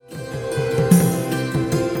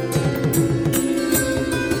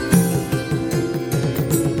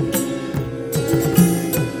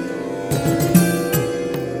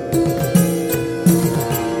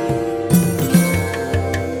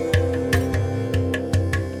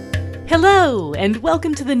Hello, and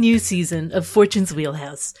welcome to the new season of Fortune's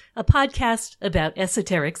Wheelhouse, a podcast about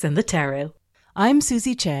esoterics and the tarot. I'm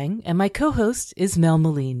Susie Chang, and my co-host is Mel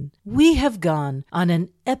Moline. We have gone on an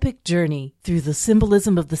epic journey through the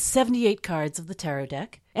symbolism of the 78 cards of the tarot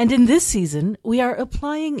deck, and in this season, we are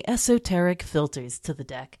applying esoteric filters to the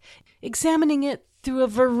deck, examining it through a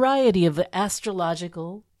variety of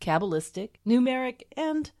astrological, Kabbalistic, numeric,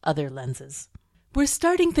 and other lenses. We're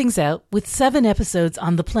starting things out with 7 episodes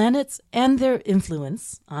on the planets and their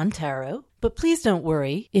influence on tarot, but please don't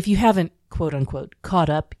worry if you haven't, quote-unquote, caught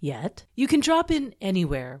up yet. You can drop in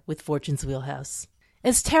anywhere with Fortune's Wheelhouse.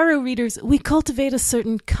 As tarot readers, we cultivate a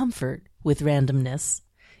certain comfort with randomness.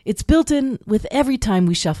 It's built in with every time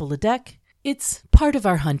we shuffle a deck. It's part of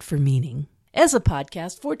our hunt for meaning. As a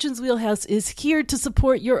podcast, Fortune's Wheelhouse is here to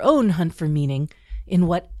support your own hunt for meaning in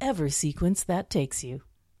whatever sequence that takes you.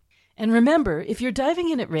 And remember, if you're diving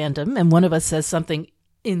in at random and one of us says something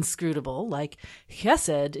inscrutable, like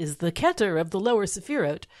Chesed is the Keter of the lower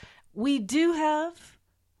Sephirot, we do have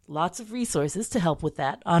lots of resources to help with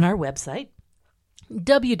that on our website,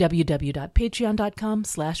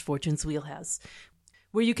 www.patreon.com/fortuneswheelhouse,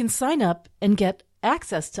 where you can sign up and get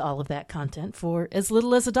access to all of that content for as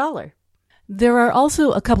little as $1. There are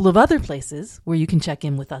also a couple of other places where you can check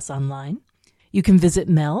in with us online. You can visit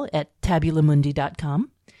Mel at tabulamundi.com.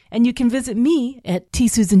 And you can visit me at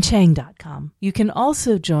tsusanchang.com. You can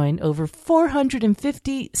also join over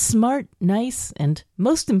 450 smart, nice, and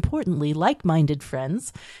most importantly, like-minded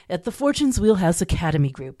friends at the Fortune's Wheelhouse Academy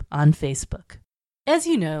group on Facebook. As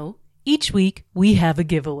you know, each week we have a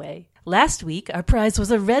giveaway. Last week, our prize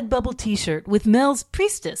was a Redbubble t-shirt with Mel's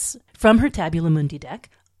Priestess from her Tabula Mundi deck.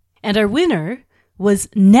 And our winner was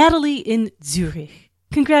Natalie in Zurich.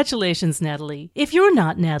 Congratulations, Natalie. If you're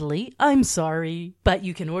not Natalie, I'm sorry, but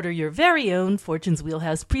you can order your very own Fortune's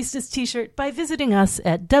Wheelhouse Priestess t-shirt by visiting us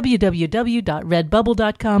at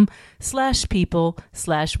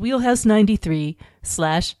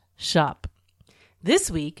www.redbubble.com/people/wheelhouse93/shop.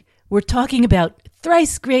 This week, we're talking about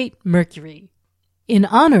thrice great Mercury. In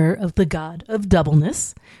honor of the god of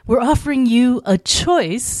doubleness, we're offering you a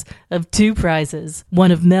choice of 2 prizes,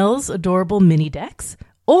 one of Mel's adorable mini decks,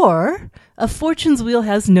 or a Fortune's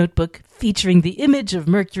Wheelhouse notebook featuring the image of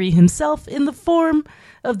Mercury himself in the form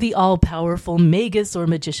of the all-powerful Magus or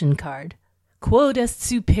Magician card. Quod est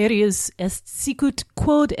superius est sicut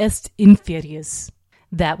quod est inferius.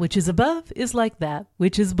 That which is above is like that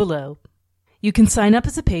which is below. You can sign up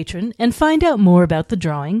as a patron and find out more about the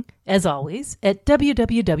drawing, as always, at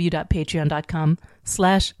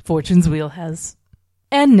www.patreon.com/fortuneswheelhouse.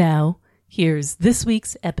 And now, here's this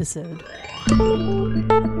week's episode.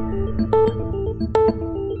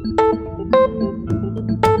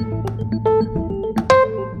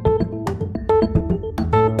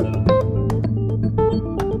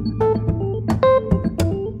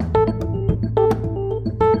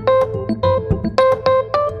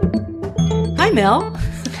 Hi, Mel.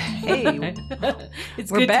 Hey,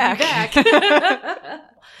 It's we're good back. to be back.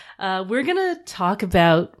 We're going to talk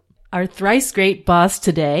about our thrice great boss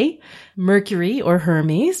today, Mercury or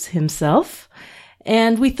Hermes himself.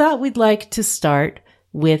 And we thought we'd like to start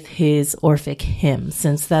with his Orphic hymn,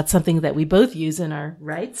 since that's something that we both use in our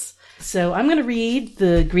rites. So I'm going to read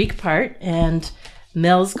the Greek part, and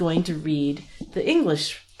Mel's going to read the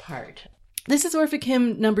English part. This is Orphic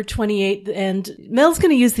hymn number 28, and Mel's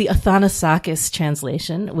going to use the Athanasakis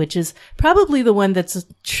translation, which is probably the one that's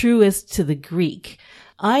truest to the Greek.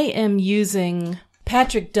 I am using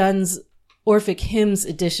Patrick Dunn's Orphic Hymns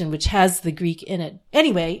edition, which has the Greek in it.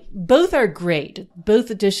 Anyway, both are great. Both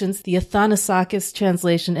editions, the Athanasakis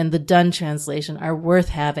translation and the Dunn translation, are worth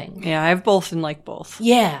having. Yeah, I have both and like both.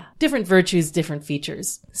 Yeah, different virtues, different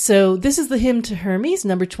features. So this is the hymn to Hermes,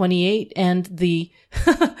 number 28, and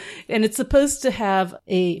and it's supposed to have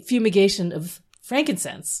a fumigation of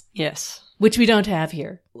frankincense. Yes. Which we don't have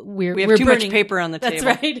here. We have we're too burning. much paper on the That's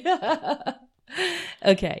table. right.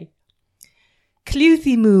 Okay.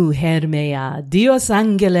 Cluthimu Hermea, Dios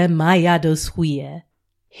angele maiados huie.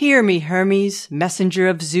 Hear me, Hermes, messenger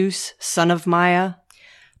of Zeus, son of Maia.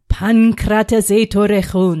 Pancrates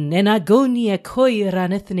etorechon, en agonia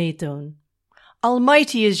koiran ethneton.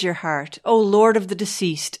 Almighty is your heart, O Lord of the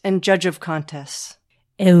deceased and judge of contests.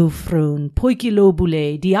 Euphron,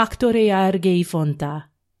 poikilobule, diactore argeifonta.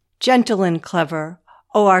 Gentle and clever,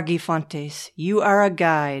 O Argifontes, you are a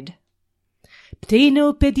guide.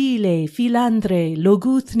 Pteno pedile, philandre,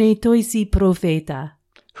 loguthne toisi propheta.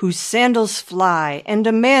 Whose sandals fly, and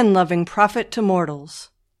a man-loving prophet to mortals.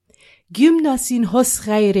 Gymnas in hos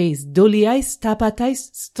chaires, doliais tapatais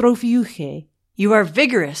strophiuche. You are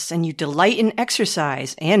vigorous, and you delight in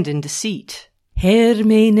exercise and in deceit.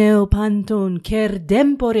 Hermeneo panton ker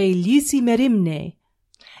dempore lysimerimne.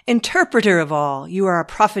 Interpreter of all, you are a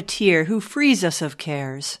profiteer who frees us of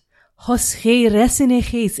cares. Hos he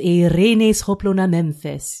resineches e renes hoplona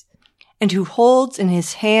memphes. And who holds in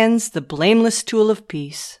his hands the blameless tool of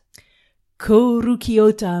peace. Ko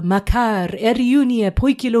rukiota makar eriunie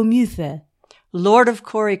poikilo muthe. Lord of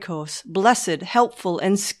Korikos, blessed, helpful,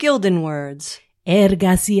 and skilled in words.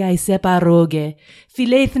 Ergasiai separoge,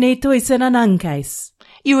 philethne toisen anankais.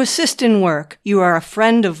 You assist in work, you are a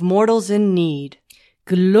friend of mortals in need.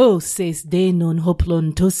 Gloses denon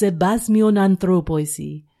hoplon tose basmion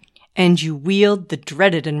anthropoisi. And you wield the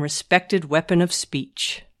dreaded and respected weapon of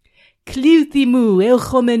speech. Cliuthimu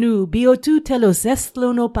euchomenu biotu telos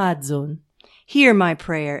esthlon opadzon. Hear my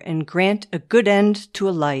prayer and grant a good end to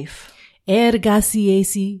a life.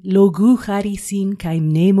 Ergasiesi logu charisin kai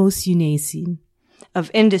mnemos unesin. Of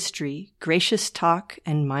industry, gracious talk,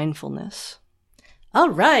 and mindfulness. All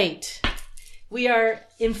right. We are,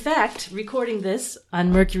 in fact, recording this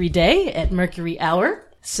on Mercury Day at Mercury Hour.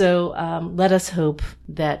 So let us hope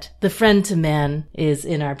that the friend to man is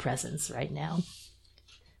in our presence right now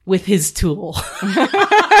with his tool.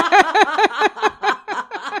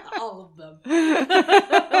 All of them.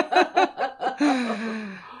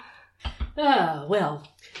 Well,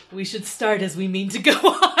 we should start as we mean to go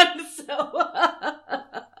on. So,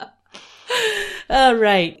 all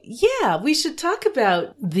right. Yeah, we should talk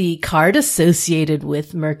about the card associated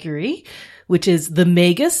with Mercury, which is the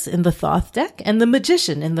Magus in the Thoth deck and the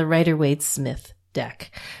Magician in the Rider-Waite-Smith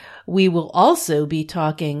deck. We will also be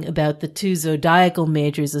talking about the two zodiacal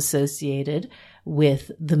majors associated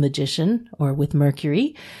with the Magician or with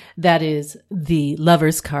Mercury. That is the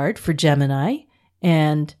Lover's card for Gemini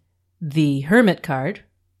and the Hermit card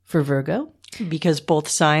for Virgo. Because both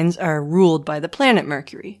signs are ruled by the planet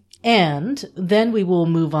Mercury. And then we will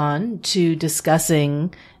move on to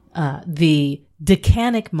discussing the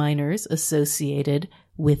decanic minors associated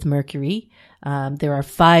with Mercury. There are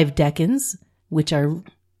 5 decans, which are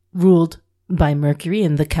ruled by Mercury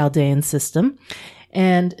in the Chaldean system.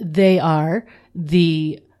 And they are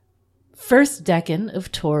the first decan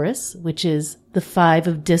of Taurus, which is the 5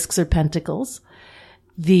 of discs or pentacles.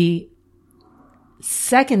 The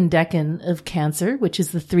second decan of Cancer, which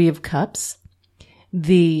is the 3 of cups.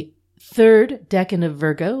 The third decan of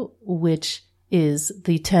Virgo, which is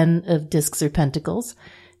the 10 of discs or pentacles.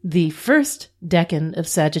 The first decan of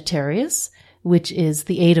Sagittarius, which is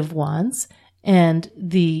the 8 of wands. And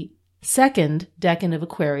the second decan of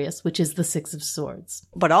Aquarius, which is the 6 of swords.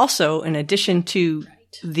 But also, in addition to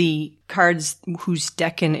the cards whose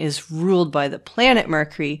decan is ruled by the planet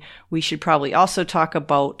Mercury, we should probably also talk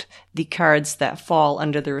about the cards that fall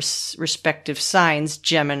under the respective signs,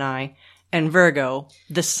 Gemini and Virgo,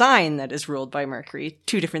 the sign that is ruled by Mercury,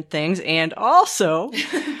 2 different things, and also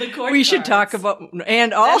we should talk about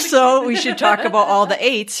all the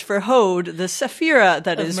 8s for Hod, the Sephira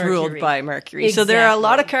that is ruled by Mercury. Exactly. So there are a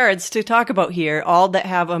lot of cards to talk about here, all that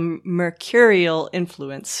have a mercurial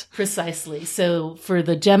influence. Precisely. So for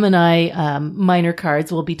the Gemini minor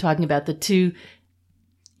cards, we'll be talking about the 2,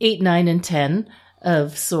 8, 9, and 10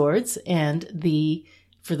 of swords, and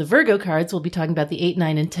for the Virgo cards, we'll be talking about the 8,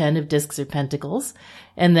 9, and 10 of discs or pentacles.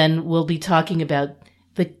 And then we'll be talking about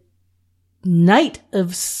the Knight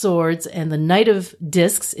of Swords and the Knight of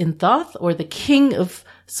Discs in Thoth, or the King of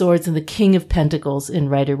Swords and the King of Pentacles in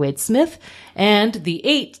Rider-Waite-Smith. And the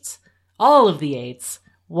 8s, all of the 8s,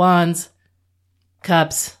 wands,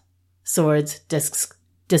 cups, swords, discs,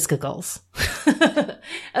 discicles.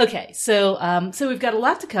 Okay, so we've got a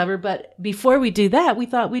lot to cover, but before we do that, we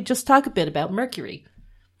thought we'd just talk a bit about Mercury.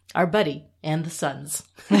 Our buddy and the suns.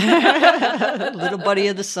 Little buddy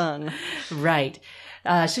of the sun. Right.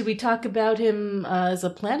 Should we talk about him as a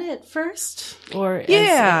planet first? Or what do you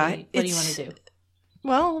want to do?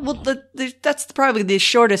 Well, that's probably the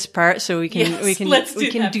shortest part, so we can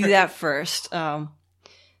do that first.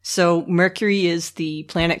 So Mercury is the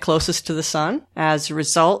planet closest to the sun. As a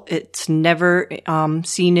result, it's never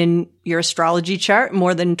seen in your astrology chart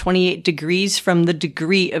more than 28 degrees from the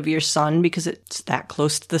degree of your sun, because it's that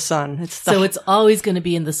close to the sun. So it's always going to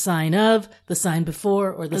be in the sign of, the sign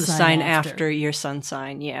before, or the sign after your sun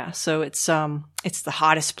sign. Yeah. So it's the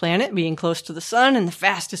hottest planet, being close to the sun, and the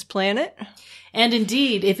fastest planet. And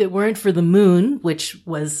indeed, if it weren't for the moon, which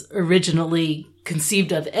was originally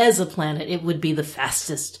conceived of as a planet, it would be the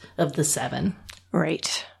fastest of the 7.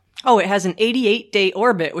 Right. Oh, it has an 88-day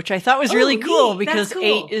orbit, which I thought was really cool because That's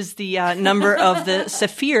cool. 8 is the number of the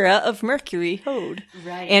Sephira of Mercury, Hode.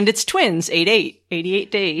 Right. And it's twins,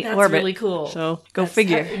 88-day That's orbit. really cool. So go That's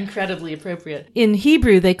figure. Incredibly appropriate. In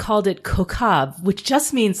Hebrew, they called it Kokav, which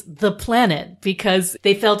just means the planet, because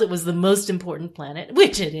they felt it was the most important planet,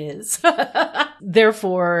 which it is.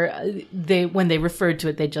 Therefore, when they referred to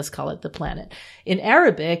it, they just call it the planet. In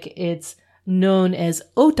Arabic, it's known as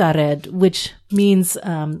Otared, which means,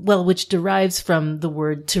 which derives from the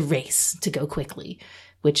word to race, to go quickly,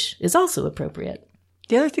 which is also appropriate.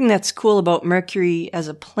 The other thing that's cool about Mercury as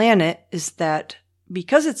a planet is that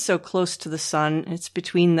because it's so close to the sun, it's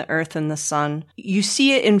between the Earth and the sun, you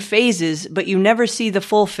see it in phases, but you never see the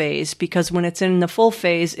full phase because when it's in the full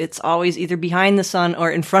phase, it's always either behind the sun or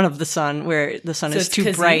in front of the sun where the sun is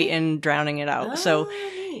too bright and drowning it out.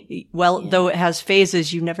 Though it has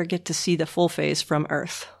phases, you never get to see the full phase from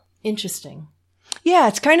Earth. Interesting. Yeah,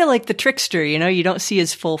 it's kind of like the trickster, you don't see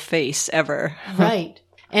his full face ever. Right.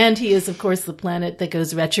 And he is, of course, the planet that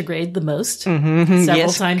goes retrograde the most,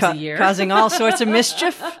 several times a year. Causing all sorts of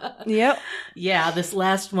mischief. Yep. Yeah, this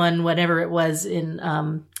last one, whatever it was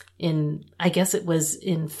I guess it was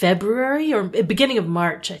in February or beginning of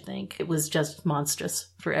March, I think. It was just monstrous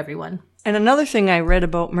for everyone. And another thing I read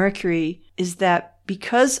about Mercury is that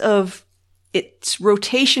because of its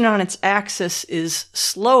rotation on its axis is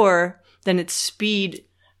slower than its speed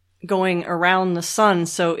going around the sun,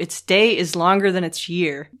 so its day is longer than its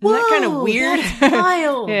year. Isn't that kind of weird? That's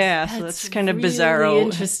wild. Yeah, so that's kind of really bizarro.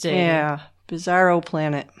 Interesting. Yeah, bizarro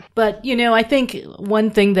planet. But, I think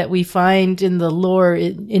one thing that we find in the lore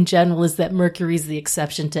in general is that Mercury's the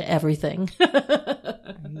exception to everything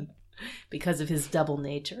because of his double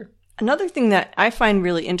nature. Another thing that I find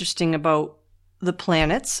really interesting about the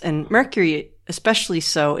planets, and Mercury especially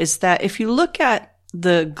so, is that if you look at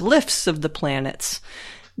the glyphs of the planets,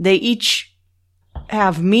 they each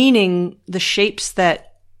have meaning. The shapes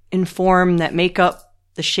that make up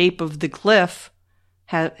the shape of the glyph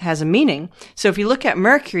has a meaning. So if you look at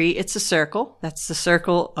Mercury, it's a circle. That's the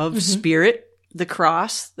circle of spirit, the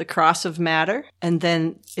cross of matter. And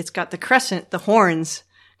then it's got the crescent, the horns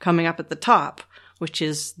coming up at the top, which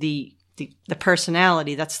is the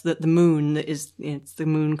personality. That's the moon. It's the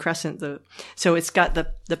moon crescent. So it's got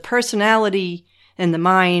the personality and the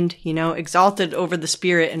mind, exalted over the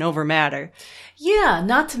spirit and over matter. Yeah,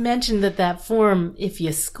 not to mention that form, if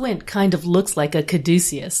you squint, kind of looks like a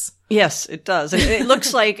caduceus. Yes, it does. It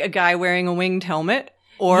looks like a guy wearing a winged helmet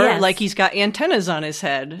or like he's got antennas on his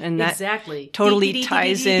head. And that totally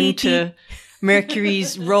ties into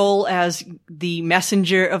Mercury's role as the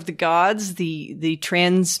messenger of the gods, the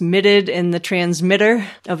transmitted and the transmitter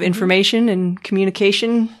of information and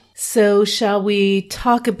communication. So shall we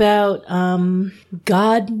talk about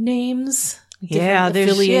god names?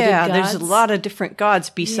 There's a lot of different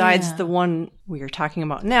gods besides the one we are talking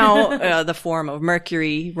about now, the form of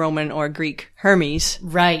Mercury, Roman or Greek Hermes.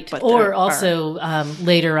 Right. But also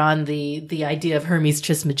later on the idea of Hermes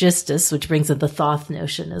Trismegistus, which brings in the Thoth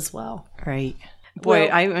notion as well. Right.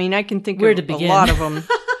 Boy, I can think of a lot of them.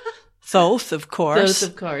 Thoth, of course.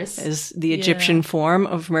 Is the Egyptian form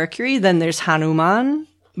of Mercury. Then there's Hanuman,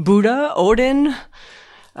 Buddha, Odin.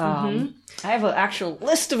 I have an actual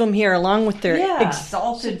list of them here along with their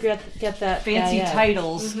exalted get that fancy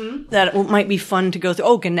titles that might be fun to go through.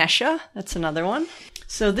 Oh, Ganesha. That's another one.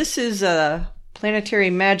 So this is Planetary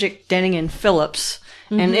Magic Denning and Phillips.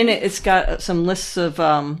 And in it, it's got some lists of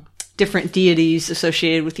different deities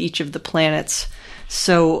associated with each of the planets.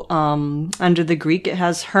 So under the Greek, it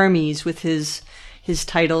has Hermes with his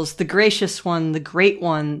titles: the Gracious One, the Great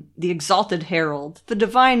One, the Exalted Herald, the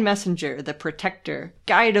Divine Messenger, the Protector,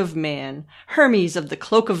 Guide of Man, Hermes of the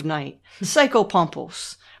Cloak of Night,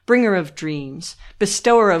 Psychopompos, Bringer of Dreams,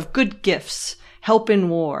 Bestower of Good Gifts, Help in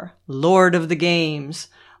War, Lord of the Games,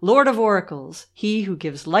 Lord of Oracles, He who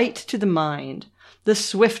gives light to the mind, the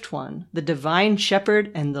Swift One, the Divine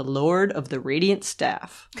Shepherd, and the Lord of the Radiant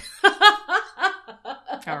Staff.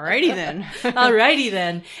 Alrighty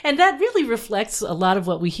then. And that really reflects a lot of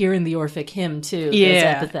what we hear in the Orphic hymn, too.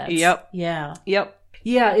 Yeah. Those epithets. Yep. Yeah. Yep.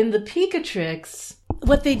 Yeah, in the Picatrix,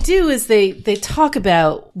 what they do is they talk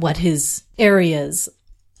about what his areas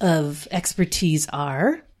of expertise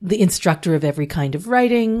are. The instructor of every kind of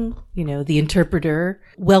writing, the interpreter,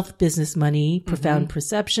 wealth, business, money, profound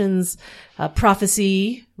perceptions,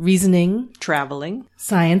 prophecy, reasoning, traveling,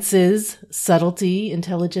 sciences, subtlety,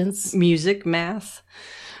 intelligence, music, math,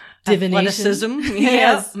 divination,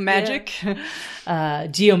 athleticism, magic,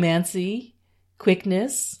 geomancy,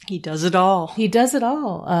 quickness. He does it all. He does it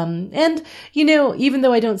all. And, you know, even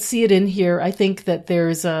though I don't see it in here, I think that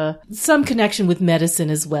there's some connection with medicine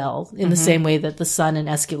as well, in the same way that the sun and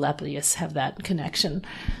Aesculapius have that connection.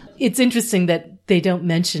 It's interesting that they don't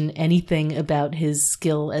mention anything about his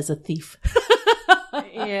skill as a thief.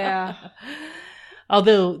 Yeah.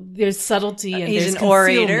 Although there's subtlety and he's there's an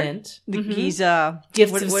orator. concealment. He's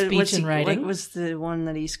Gifts of speech and writing. What was the one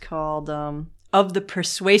that he's called? Of the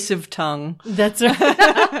persuasive tongue. That's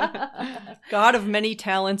right. God of many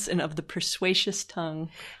talents and of the persuasive tongue.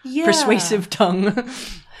 Yeah. Persuasive tongue.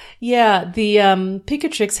 Yeah, the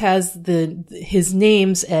Picatrix has his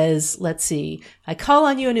names as, let's see, I call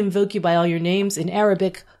on you and invoke you by all your names, in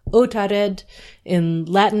Arabic, Otared, in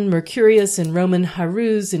Latin, Mercurius, in Roman,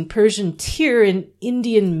 Haruz, in Persian, Tyr, in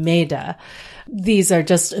Indian, Meda. These are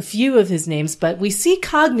just a few of his names, but we see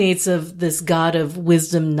cognates of this god of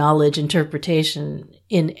wisdom, knowledge, interpretation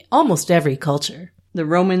in almost every culture. The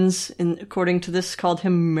Romans, according to this, called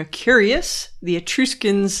him Mercurius. The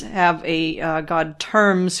Etruscans have a god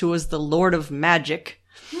Terms, who was the lord of magic.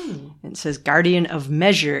 It says guardian of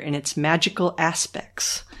measure in its magical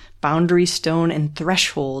aspects. Boundary, stone, and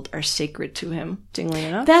threshold are sacred to him. Dingly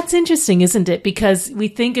enough. That's interesting, isn't it? Because we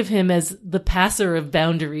think of him as the passer of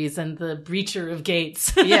boundaries and the breacher of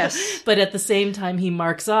gates. Yes. But at the same time, he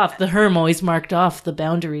marks off, the Herm always marked off the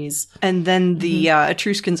boundaries. And then the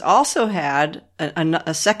Etruscans also had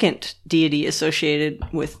a second deity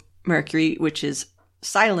associated with Mercury, which is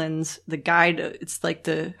Silens, the guide. It's like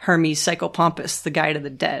the Hermes Psychopompus, the guide of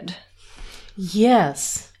the dead.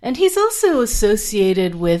 Yes. And he's also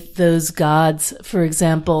associated with those gods, for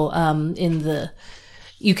example,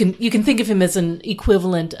 you can think of him as an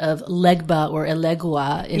equivalent of Legba or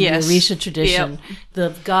Elegua in the Orisha tradition,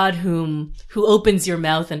 the god who opens your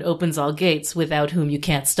mouth and opens all gates, without whom you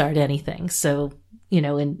can't start anything. So, you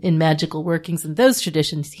know, in magical workings in those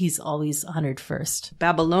traditions, he's always honored first.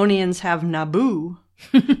 Babylonians have Nabu,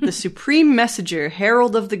 the supreme messenger,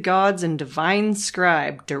 herald of the gods and divine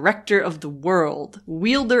scribe, director of the world,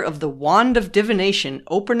 wielder of the wand of divination,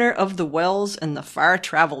 opener of the wells, and the far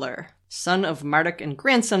traveler, son of Marduk and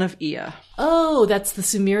grandson of Ea. Oh, that's the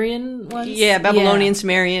Sumerian ones? Yeah, Babylonian,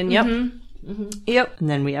 Sumerian, yep. Yep. And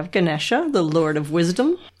then we have Ganesha, the lord of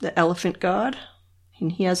wisdom, the elephant god.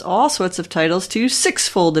 And he has all sorts of titles too,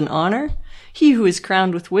 sixfold in honor. He who is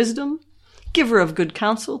crowned with wisdom, giver of good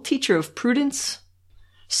counsel, teacher of prudence,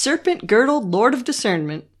 serpent girdled, lord of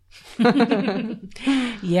discernment.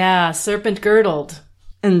 Yeah, serpent girdled.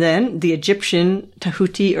 And then the Egyptian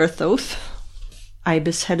Tahuti or Thoth,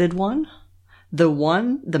 ibis-headed one,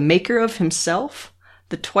 the maker of himself,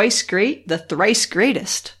 the twice great, the thrice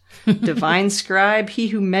greatest, divine scribe, he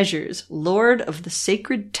who measures, lord of the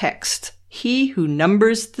sacred text, he who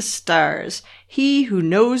numbers the stars, he who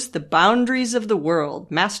knows the boundaries of the world,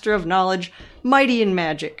 master of knowledge, mighty in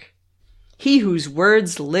magic. He whose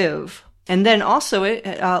words live. And then also it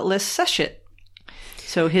lists Seshet.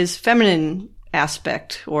 So his feminine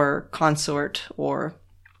aspect or consort or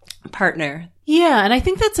partner. Yeah, and I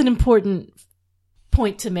think that's an important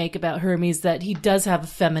point to make about Hermes, that he does have a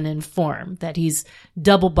feminine form, that he's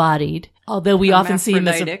double-bodied. Although we often see him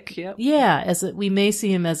as we may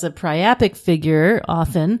see him as a priapic figure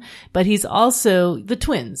often, but he's also the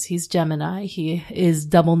twins. He's Gemini. He is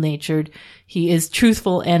double-natured. He is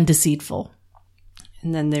truthful and deceitful.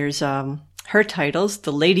 And then there's her titles: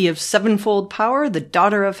 the Lady of Sevenfold Power, the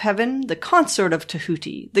Daughter of Heaven, the Consort of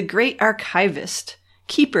Tahuti, the Great Archivist,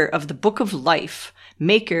 Keeper of the Book of Life,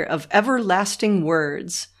 Maker of everlasting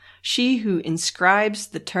words, she who inscribes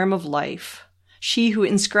the term of life, she who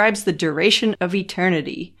inscribes the duration of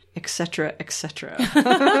eternity, etc., etc.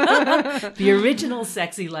 The original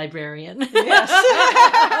sexy librarian. Yes.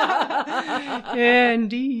 Yeah,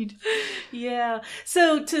 indeed. Yeah.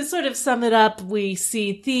 So to sort of sum it up, we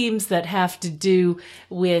see themes that have to do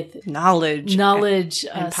with knowledge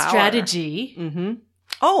and strategy. Mm-hmm.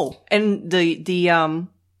 Oh, and the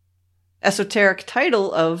esoteric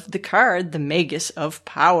title of the card, the Magus of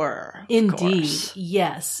Power. Indeed,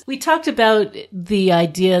 yes. We talked about the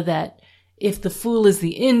idea that if the fool is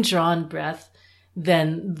the indrawn breath,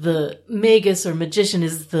 then the magus or magician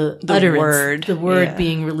is the utterance, the word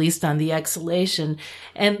being released on the exhalation.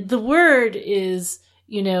 And the word is,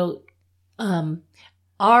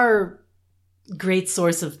 our great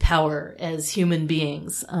source of power as human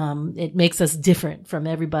beings. It makes us different from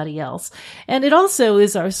everybody else. And it also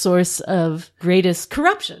is our source of greatest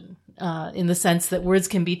corruption, in the sense that words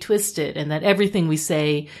can be twisted and that everything we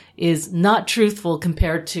say is not truthful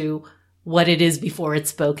compared to what it is before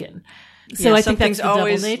it's spoken. So I think that's the double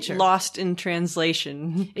always nature. Lost in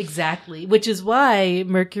translation. Exactly. Which is why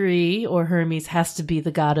Mercury or Hermes has to be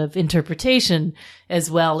the god of interpretation as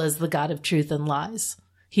well as the god of truth and lies.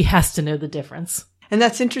 He has to know the difference. And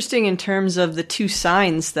that's interesting in terms of the two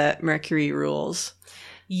signs that Mercury rules.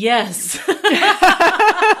 Yes.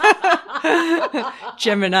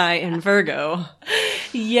 Gemini and Virgo.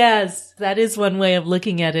 Yes, that is one way of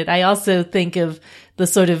looking at it. I also think of the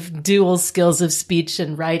sort of dual skills of speech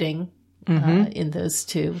and writing in those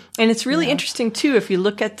two. And it's really interesting, too, if you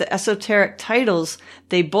look at the esoteric titles,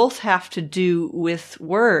 they both have to do with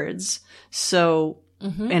words. So,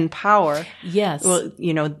 and power. Yes. Well,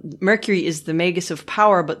 Mercury is the magus of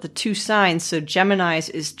power, but the two signs, so Gemini's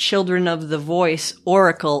is children of the voice,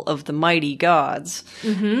 oracle of the mighty gods.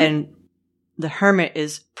 And the hermit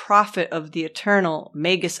is prophet of the eternal,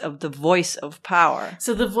 magus of the voice of power.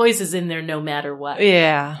 So the voice is in there no matter what.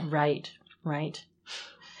 Yeah. Right.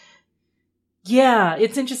 Yeah,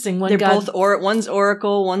 it's interesting. They're both one's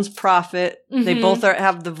oracle, one's prophet. They both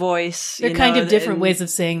have the voice. They're kind of different ways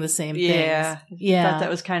of saying the same things. Yeah. I thought that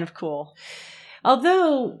was kind of cool.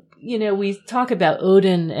 Although, we talk about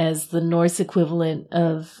Odin as the Norse equivalent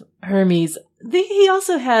of Hermes, he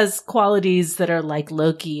also has qualities that are like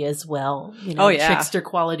Loki as well. Trickster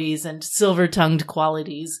qualities and silver-tongued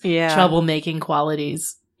qualities, troublemaking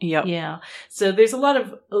qualities. Yep. Yeah. So there's a lot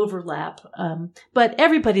of overlap. But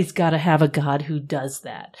everybody's got to have a god who does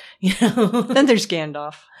that. Then there's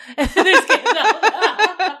Gandalf.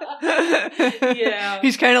 Yeah.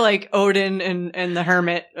 He's kind of like Odin and the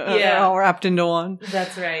hermit all wrapped into one.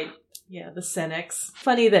 That's right. Yeah, the Senex.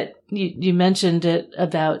 Funny that you mentioned it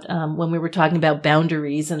about when we were talking about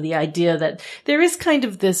boundaries and the idea that there is kind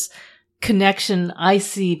of this connection I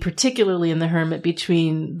see particularly in the hermit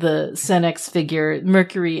between the Senex figure,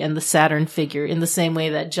 Mercury, and the Saturn figure, in the same way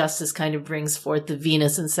that Justice kind of brings forth the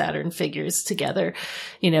Venus and Saturn figures together.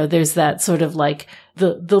 There's that sort of like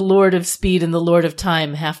the Lord of Speed and the Lord of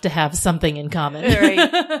Time have to have something in common.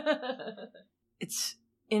 Right. It's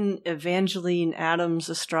in Evangeline Adams'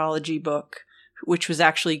 astrology book, which was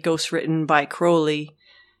actually ghostwritten by Crowley,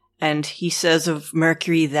 and he says of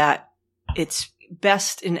Mercury that it's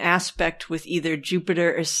best in aspect with either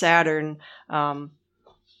Jupiter or Saturn.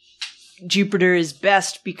 Jupiter is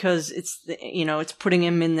best because it's putting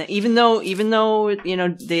him in the, even though,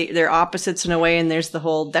 they're opposites in a way and there's the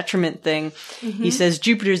whole detriment thing. He says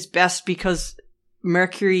Jupiter's best because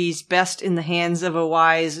Mercury's best in the hands of a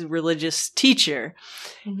wise religious teacher.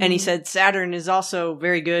 And he said Saturn is also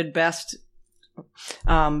very good, best,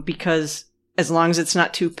 because as long as it's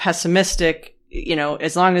not too pessimistic,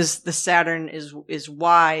 as long as the Saturn is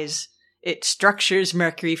wise, it structures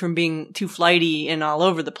Mercury from being too flighty and all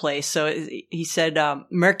over the place. So he said,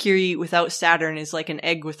 Mercury without Saturn is like an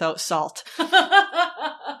egg without salt.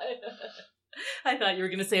 I thought you were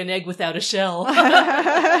going to say an egg without a shell.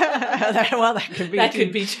 Well, that could be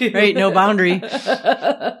could be too. Right, no boundary.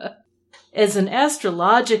 As an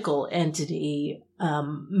astrological entity,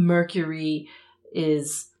 Mercury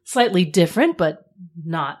is slightly different, but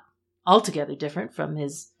not altogether different from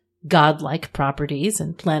his godlike properties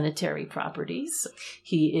and planetary properties.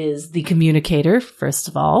 He is the communicator, first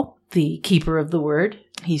of all, the keeper of the word.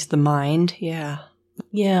 He's the mind, yeah.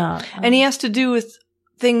 Yeah. And he has to do with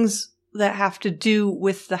things that have to do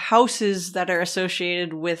with the houses that are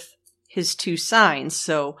associated with his two signs.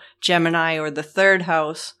 So Gemini, or the third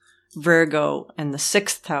house, Virgo, and the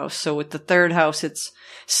sixth house. So with the third house, it's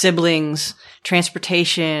siblings,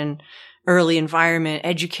 transportation, early environment,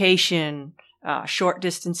 education, short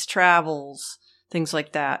distance travels, things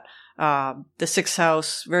like that. The sixth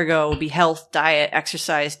house, Virgo, will be health, diet,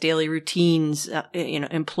 exercise, daily routines,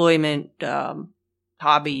 employment,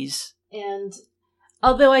 hobbies. And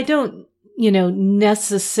although I don't,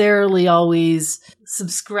 necessarily always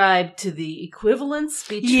subscribe to the equivalence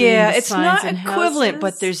between it's signs not and equivalent, houses,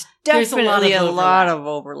 but there's definitely a lot of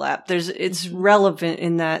overlap. It's relevant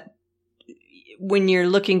in that when you're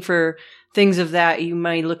looking for things of that, you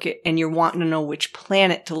might look at, and you're wanting to know which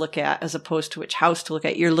planet to look at as opposed to which house to look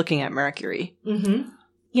at. You're looking at Mercury.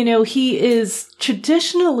 He is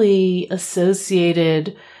traditionally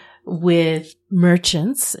associated with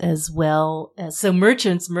merchants as well as, so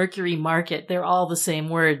merchants, Mercury, market, they're all the same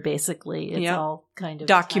word, basically. It's all kind of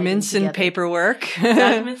documents and paperwork.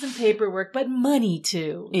 Documents and paperwork, but money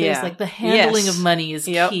too. There's like the handling of money is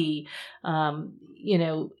key.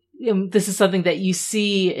 This is something that you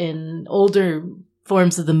see in older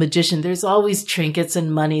forms of the magician. There's always trinkets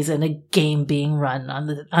and monies and a game being run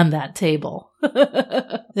on that table.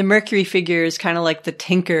 The Mercury figure is kind of like the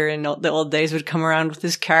tinker in the old days, would come around with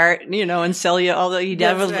his cart, and sell you, although he'd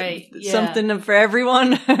have something for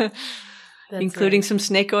everyone. including some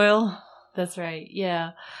snake oil. That's right.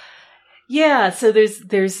 Yeah. Yeah. So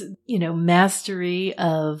there's, mastery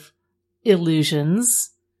of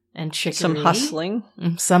illusions and trickery.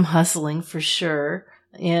 Some hustling for sure.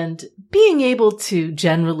 And being able to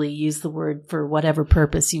generally use the word for whatever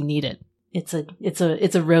purpose you need it. It's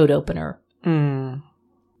a road opener. Mm.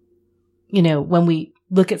 When we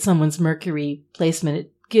look at someone's Mercury placement,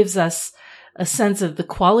 it gives us a sense of the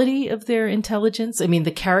quality of their intelligence. I mean,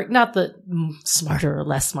 the character, not the smarter or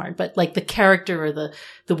less smart, but like the character or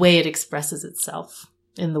the way it expresses itself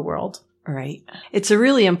in the world. Right. It's a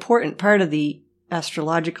really important part of the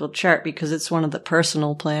astrological chart because it's one of the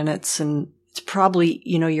personal planets, and it's probably,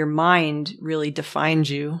 your mind really defines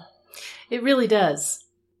you. It really does.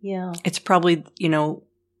 Yeah. It's probably,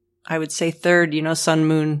 I would say third, Sun,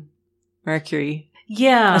 Moon, Mercury.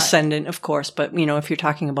 Yeah. Ascendant, of course, but, if you're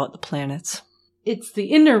talking about the planets. It's the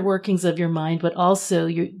inner workings of your mind, but also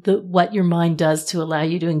what your mind does to allow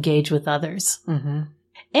you to engage with others. Mm-hmm.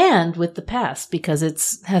 And with the past, because it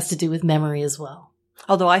has to do with memory as well.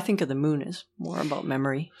 Although I think of the moon as more about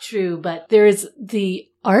memory. True, but there is the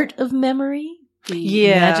art of memory. The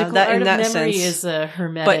magical art of memory is a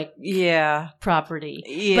hermetic property.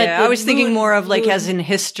 Yeah, but I was thinking more of like as in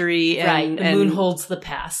history. And, right, the moon holds the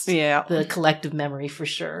past. Yeah. The collective memory for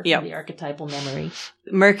sure. Yeah. The archetypal memory.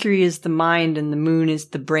 Mercury is the mind and the moon is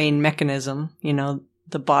the brain mechanism,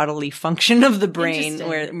 the bodily function of the brain,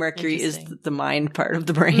 where Mercury is the mind part of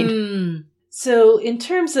the brain. Mm. So in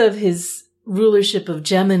terms of his rulership of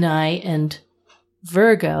Gemini and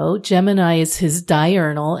Virgo, Gemini is his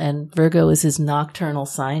diurnal and Virgo is his nocturnal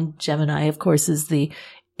sign. Gemini, of course, is the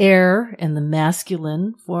air and the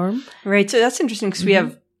masculine form. Right. So that's interesting because we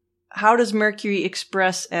have, how does Mercury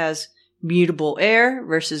express as mutable air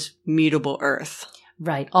versus mutable earth?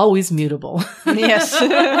 Right. Always mutable. Yes.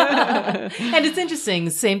 And it's interesting.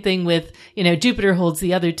 Same thing with, Jupiter holds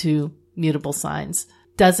the other two mutable signs.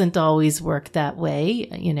 Doesn't always work that way.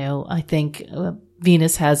 I think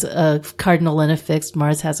Venus has a cardinal and a fixed,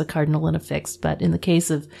 Mars has a cardinal and a fixed, but in the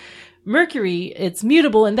case of Mercury, it's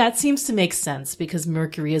mutable, and that seems to make sense because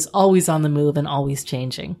Mercury is always on the move and always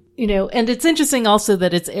changing. And it's interesting also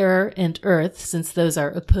that it's air and earth, since those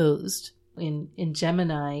are opposed. In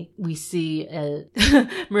Gemini, we see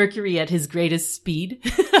Mercury at his greatest speed.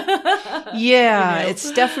 Yeah,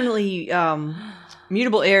 it's definitely,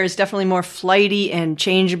 mutable air is definitely more flighty and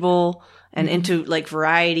changeable and into like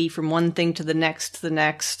variety from one thing to the next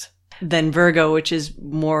than Virgo, which is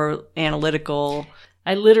more analytical.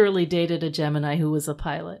 I literally dated a Gemini who was a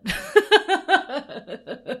pilot.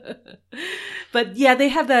 But yeah, they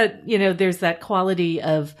have that, there's that quality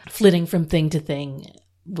of flitting from thing to thing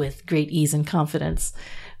with great ease and confidence.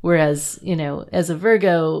 Whereas, as a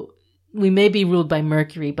Virgo, we may be ruled by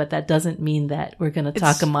Mercury, but that doesn't mean that we're going to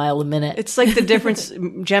talk a mile a minute. It's like the difference.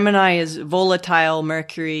 Gemini is volatile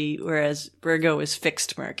Mercury, whereas Virgo is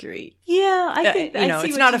fixed Mercury. Yeah, I think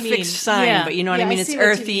it's not a fixed sign, but you know what I mean. It's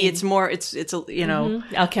earthy. It's more. It's a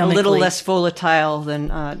a little less volatile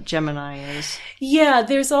than Gemini is. Yeah,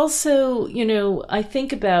 there's also I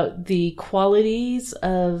think about the qualities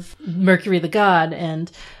of Mercury the god,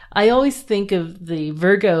 and I always think of the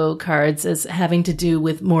Virgo cards as having to do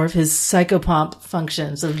with more of his psychopomp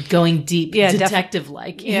functions of going deep,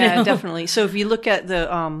 detective-like. Definitely. So if you look at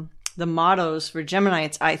the mottos for Gemini,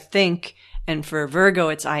 it's I think, and for Virgo,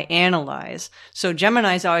 it's I analyze. So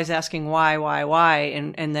Gemini is always asking why,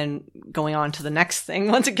 and then going on to the next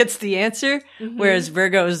thing once it gets the answer. Mm-hmm. Whereas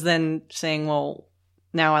Virgo is then saying, well,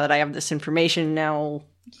 now that I have this information, now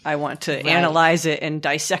I want to analyze it and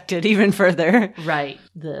dissect it even further. Right.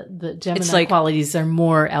 The Gemini qualities are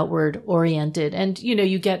more outward oriented. And,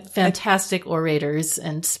 you get fantastic orators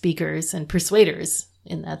and speakers and persuaders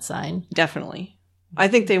in that sign. Definitely. I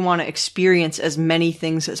think they want to experience as many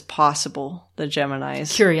things as possible, the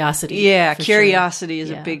Geminis. Curiosity. Yeah, curiosity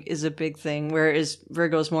is a big thing, whereas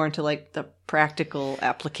Virgo's more into like the practical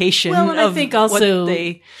application. Well, and I think also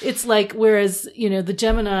it's like, whereas, the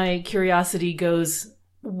Gemini curiosity goes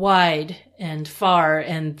wide and far,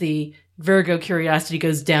 and the Virgo curiosity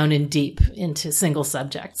goes down and deep into single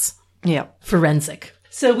subjects. Yeah. Forensic.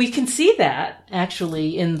 So we can see that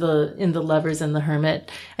actually in the Lovers and the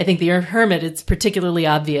Hermit. I think the Hermit, it's particularly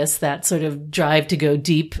obvious, that sort of drive to go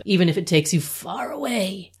deep, even if it takes you far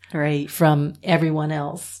away from everyone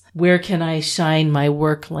else. Where can I shine my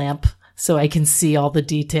work lamp so I can see all the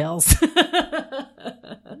details?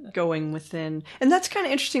 Going within. And that's kind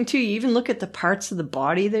of interesting too. You even look at the parts of the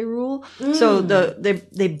body they rule. So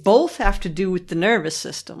they both have to do with the nervous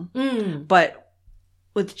system. But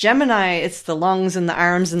with Gemini, it's the lungs and the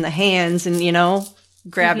arms and the hands and,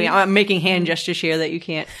 grabbing. I'm making hand gestures here that you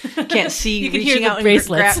can't see. You can reaching hear the out and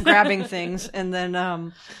bracelets. grabbing things. And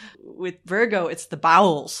then with Virgo, it's the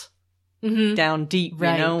bowels down deep,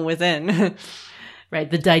 within. Right,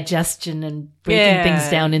 the digestion and breaking things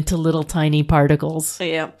down into little tiny particles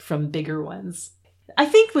from bigger ones. I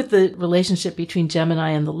think with the relationship between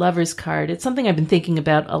Gemini and the Lover's card, it's something I've been thinking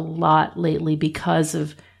about a lot lately because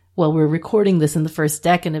of, we're recording this in the first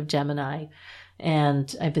decan of Gemini,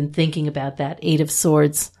 and I've been thinking about that Eight of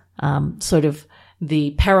Swords, sort of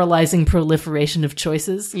the paralyzing proliferation of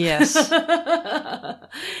choices. Yes.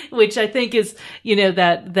 Which I think is,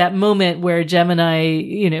 that moment where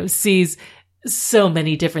Gemini, sees so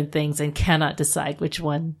many different things and cannot decide which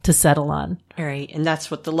one to settle on. Right. And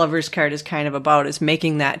that's what the Lover's card is kind of about, is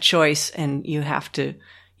making that choice, and you have to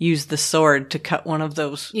use the sword to cut one of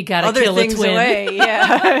those other kill things a twin. away.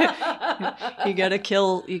 Yeah. you gotta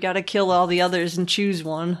kill all the others and choose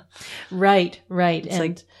one. Right. It's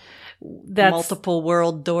like that's multiple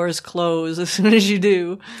world doors close as soon as you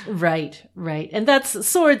do. Right. And that's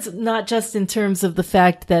swords, not just in terms of the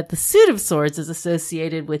fact that the suit of swords is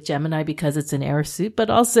associated with Gemini because it's an air suit, but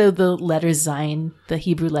also the letter Zayin, the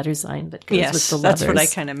Hebrew letter Zayin that goes with the Lovers. That's what I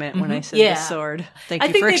kind of meant when I said the sword. Thank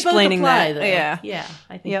you for explaining that. Though. Yeah,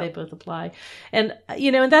 I think they both apply. And,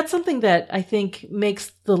 and that's something that I think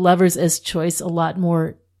makes the Lovers as choice a lot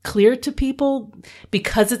more clear to people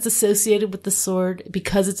because it's associated with the sword,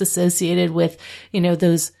 because it's associated with,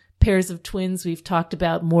 those pairs of twins we've talked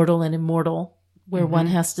about, mortal and immortal, where one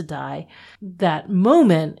has to die. That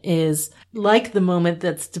moment is like the moment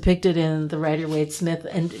that's depicted in the Rider-Waite-Smith,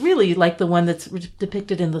 and really like the one that's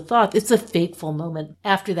depicted in the Thoth. It's a fateful moment.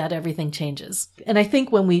 After that, everything changes. And I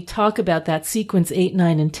think when we talk about that sequence 8,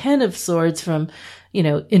 9, and 10 of swords, from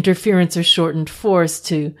interference or shortened force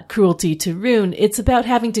to cruelty to ruin, it's about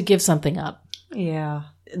having to give something up. Yeah.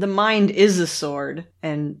 The mind is a sword,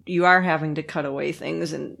 and you are having to cut away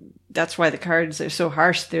things, and that's why the cards are so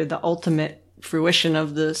harsh. They're the ultimate fruition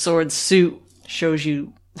of the sword suit. Shows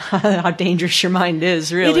you how dangerous your mind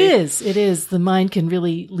is, really. It is. The mind can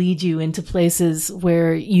really lead you into places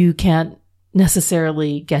where you can't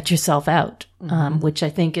necessarily get yourself out, which I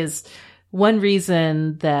think is one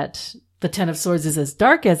reason that the Ten of Swords is as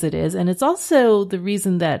dark as it is. And it's also the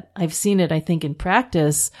reason that I've seen it, I think, in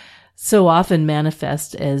practice so often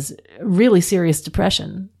manifest as really serious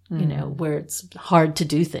depression, where it's hard to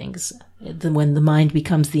do things when the mind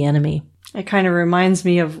becomes the enemy. It kind of reminds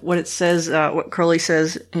me of what it says, what Crowley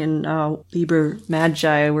says in Liber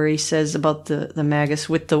Magi, where he says about the Magus,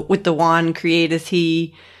 with the wand createth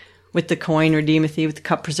he, with the coin redeemeth he, with the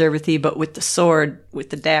cup preserveth he, but with the sword, with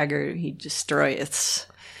the dagger, he destroyeth.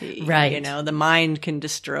 Right. The mind can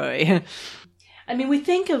destroy. I mean, we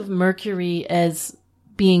think of Mercury as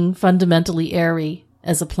being fundamentally airy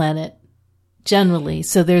as a planet, generally.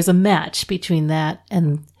 So there's a match between that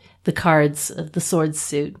and the cards of the sword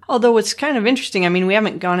suit. Although it's kind of interesting. I mean, we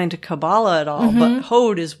haven't gone into Kabbalah at all, but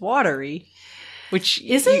Hod is watery. Which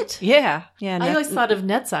is it? Yeah. I always thought of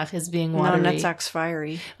Netzach as being watery. No, Netzach's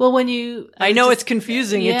fiery. Well, I know it's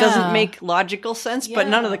confusing. Yeah. It doesn't make logical sense, but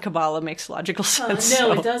none of the Kabbalah makes logical sense.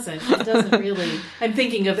 No, it doesn't. It doesn't really. I'm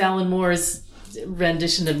thinking of Alan Moore's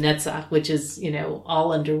rendition of Netzach, which is,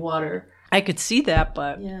 all underwater. I could see that,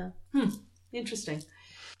 but yeah. Interesting.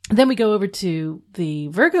 Then we go over to the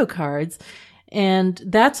Virgo cards, and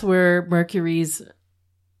that's where Mercury's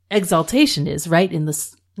exaltation is, right in the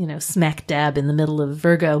smack dab in the middle of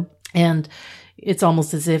Virgo. And it's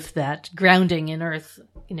almost as if that grounding in earth,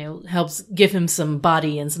 helps give him some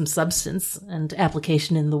body and some substance and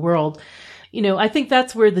application in the world. I think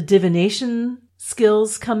that's where the divination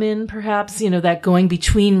skills come in, perhaps, that going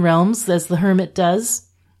between realms as the hermit does,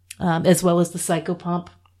 as well as the psychopomp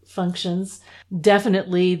functions.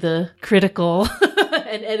 Definitely the critical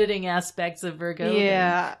and editing aspects of Virgo.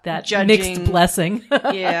 Yeah. That judging. Mixed blessing.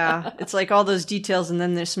 Yeah. It's like all those details, and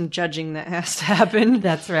then there's some judging that has to happen.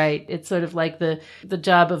 That's right. It's sort of like the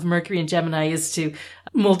job of Mercury and Gemini is to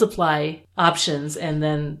multiply options, and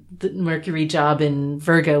then the Mercury job in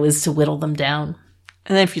Virgo is to whittle them down.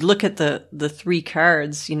 And then if you look at the three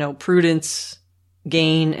cards, prudence,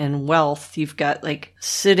 gain, and wealth, you've got like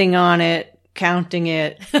sitting on it, counting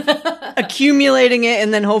it, accumulating it,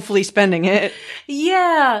 and then hopefully spending it.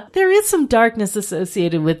 Yeah, there is some darkness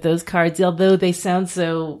associated with those cards, although they sound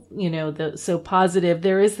so, so positive.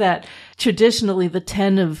 There is that traditionally the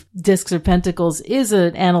 10 of discs or pentacles is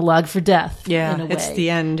an analog for death. Yeah, in a way. It's the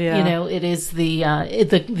end. Yeah, it is the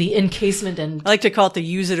encasement, and I like to call it the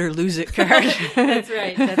use it or lose it card. That's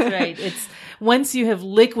right. It's once you have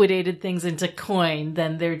liquidated things into coin,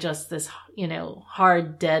 then they're just this,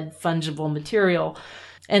 hard, dead, fungible material.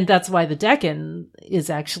 And that's why the Decan is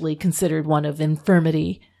actually considered one of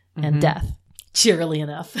infirmity and death. Cheerily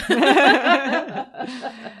enough.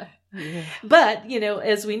 Yeah. But,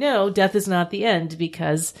 as we know, death is not the end,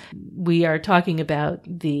 because we are talking about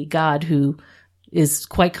the God who is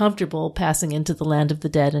quite comfortable passing into the land of the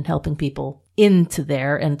dead and helping people into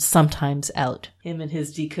there and sometimes out. Him and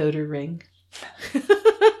his decoder ring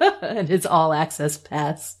and his all access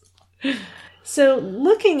pass. So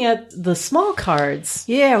looking at the small cards.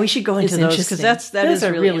 Yeah, we should go into those, because that is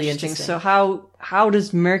really interesting. So how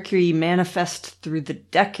does Mercury manifest through the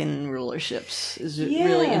Decan rulerships is a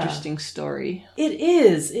really interesting story. It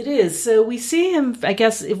is. So we see him, I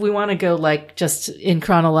guess, if we want to go just in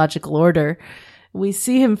chronological order, we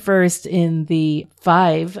see him first in the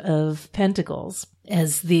 5 of Pentacles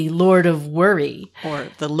as the Lord of Worry. Or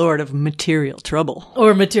the Lord of Material Trouble.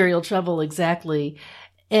 Or Material Trouble, exactly.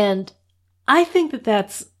 And I think that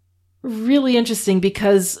that's really interesting,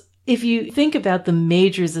 because if you think about the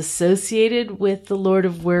majors associated with the Lord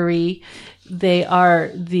of Worry, they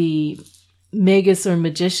are the Magus or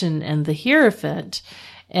Magician and the Hierophant.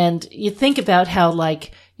 And you think about how,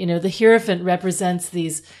 the Hierophant represents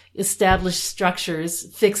these established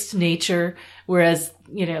structures, fixed nature, whereas,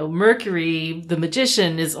 Mercury, the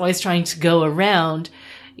Magician, is always trying to go around.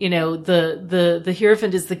 The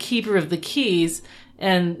Hierophant is the keeper of the keys,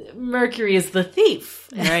 and Mercury is the thief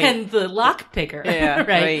and the lock picker. Yeah,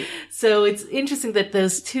 right. So it's interesting that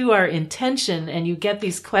those two are in tension, and you get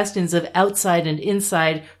these questions of outside and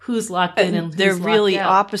inside, who's locked in and who's they're locked really out.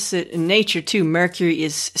 opposite in nature too. Mercury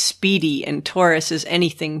is speedy and Taurus is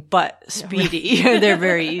anything but speedy. They're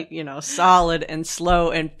very, solid and slow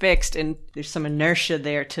and fixed, and there's some inertia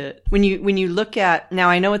there to when you look at, now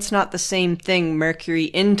I know it's not the same thing. Mercury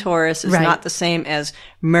in Taurus is not the same as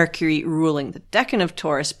Mercury ruling the Decan of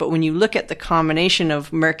Taurus, but when you look at the combination of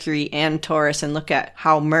Mercury and Taurus and look at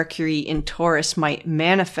how Mercury in Taurus might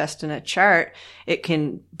manifest in a chart, it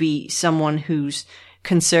can be someone who's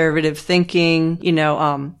conservative thinking,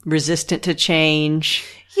 resistant to change.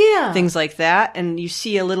 Yeah. Things like that. And you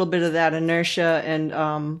see a little bit of that inertia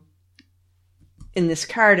and in this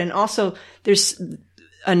card. And also there's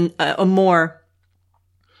a more,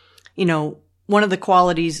 one of the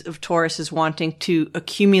qualities of Taurus is wanting to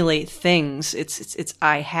accumulate things. It's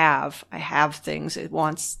I have things. It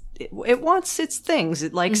wants its things.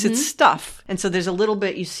 It likes its stuff. And so there's a little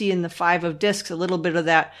bit you see in the 5 of Discs, a little bit of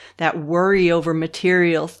that worry over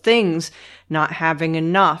material things, not having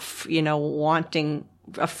enough,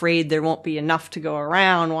 afraid there won't be enough to go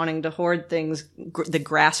around, wanting to hoard things, the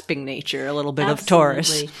grasping nature, a little bit of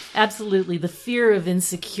Taurus. Absolutely. The fear of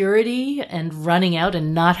insecurity and running out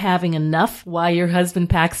and not having enough while your husband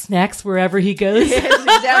packs snacks wherever he goes.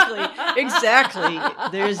 Yes, exactly.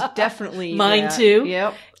 There's definitely mine that. too.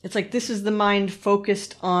 Yep. It's like this is the mind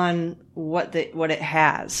focused on what it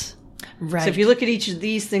has. Right. So if you look at each of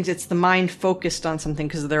these things, it's the mind focused on something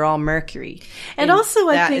because they're all Mercury. And also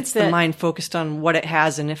I think it's the mind focused on what it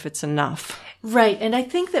has and if it's enough. Right. And I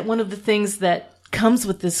think that one of the things that comes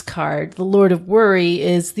with this card, the Lord of Worry,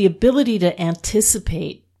 is the ability to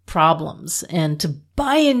anticipate problems and to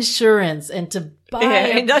buy insurance and to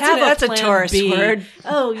buy that's a Taurus word.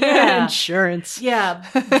 Oh, yeah. Insurance. Yeah.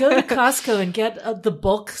 Go to Costco and get the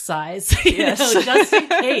bulk size, yes. Just in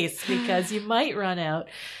case, because you might run out,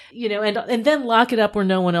 and then lock it up where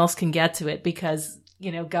no one else can get to it because,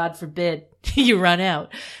 God forbid you run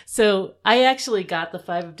out. So I actually got the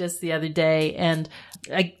 5 of Discs the other day, and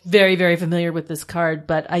I'm very, very familiar with this card,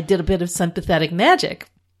 but I did a bit of sympathetic magic,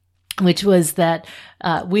 which was that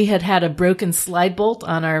we had a broken slide bolt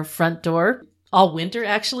on our front door all winter,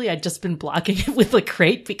 actually. I'd just been blocking it with a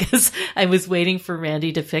crate because I was waiting for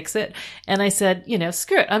Randy to fix it. And I said,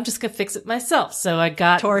 screw it. I'm just going to fix it myself. So I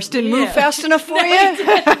got... Taurus didn't move fast enough for you?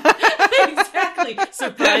 Exactly.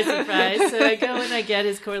 Surprise, surprise. So I go and I get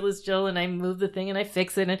his cordless drill and I move the thing and I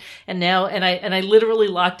fix it. And I literally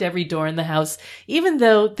locked every door in the house, even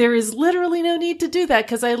though there is literally no need to do that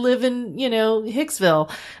because I live in, Hicksville.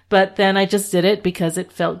 But then I just did it because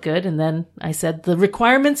it felt good. And then I said, the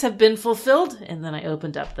requirements have been fulfilled. And then I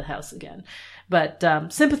opened up the house again. But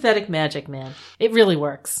sympathetic magic, man. It really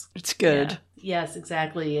works. It's good. Yeah. Yes,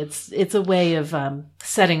 exactly. It's a way of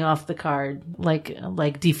setting off the card, like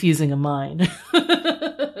defusing a mine.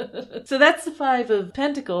 So that's the 5 of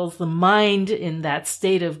Pentacles, the mind in that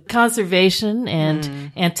state of conservation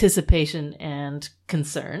and anticipation and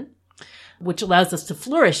concern, which allows us to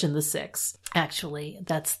flourish in the 6. Actually,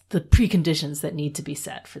 that's the preconditions that need to be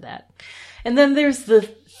set for that. And then there's the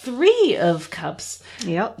 3 of Cups.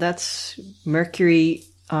 Yep, that's Mercury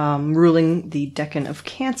ruling the Decan of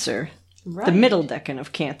Cancer. the middle decan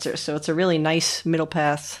of Cancer. So it's a really nice middle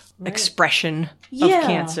path expression of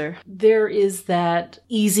Cancer. There is that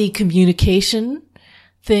easy communication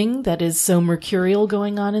thing that is so mercurial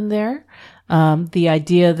going on in there. The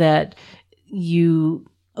idea that you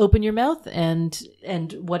open your mouth and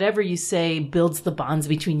whatever you say builds the bonds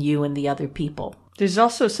between you and the other people. There's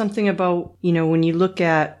also something about, when you look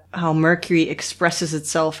at how Mercury expresses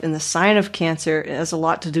itself in the sign of Cancer, it has a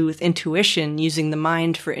lot to do with intuition, using the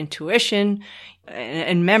mind for intuition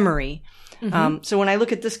and memory. Mm-hmm. So when I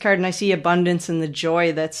look at this card and I see abundance and the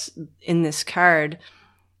joy that's in this card,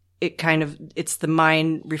 it's the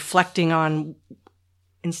mind reflecting on,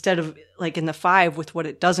 instead of like in the 5 with what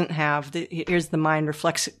it doesn't have, here's the mind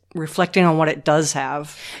reflecting on what it does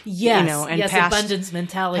have. Yes. And past abundance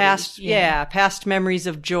mentality. Past memories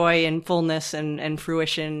of joy and fullness and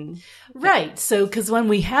fruition. Right. So, because when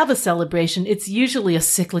we have a celebration, it's usually a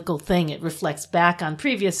cyclical thing. It reflects back on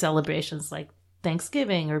previous celebrations like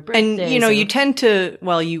Thanksgiving or birthdays. And, you tend to,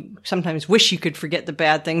 you sometimes wish you could forget the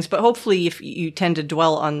bad things, but hopefully if you tend to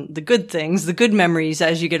dwell on the good things, the good memories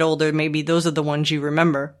as you get older, maybe those are the ones you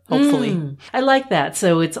remember, hopefully. I like that.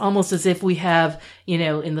 So it's almost as if we have,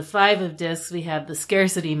 in the 5 of discs, we have the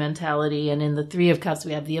scarcity mentality, and in the 3 of cups,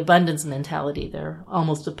 we have the abundance mentality. They're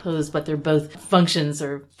almost opposed, but they're both functions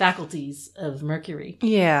or faculties of Mercury.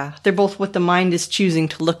 Yeah. They're both what the mind is choosing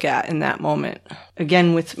to look at in that moment.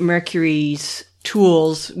 Again, with Mercury's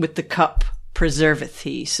tools, with the cup preserveth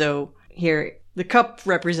he. So here, the cup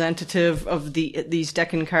representative of these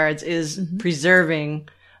decan cards is preserving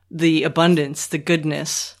the abundance, the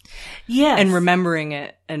goodness. Yes. And remembering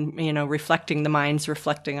it and, reflecting, the mind's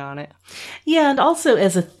reflecting on it. Yeah. And also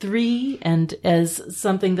as a 3 and as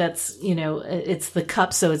something that's, it's the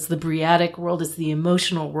cup. So it's the Briatic world. It's the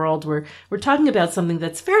emotional world. We're talking about something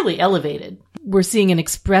that's fairly elevated. We're seeing an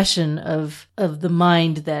expression of the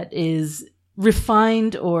mind that is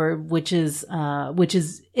refined, or which is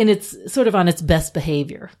in its sort of on its best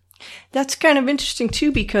behavior. That's kind of interesting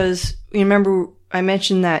too, because remember I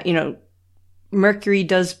mentioned that, Mercury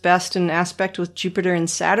does best in aspect with Jupiter and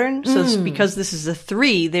Saturn. So because this is a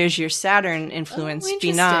 3, there's your Saturn influence,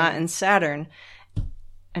 Binah and Saturn.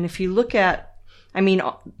 And if you look at,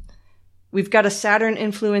 we've got a Saturn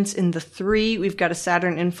influence in the 3. We've got a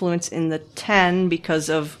Saturn influence in the 10 because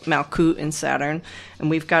of Malkut and Saturn. And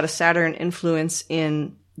we've got a Saturn influence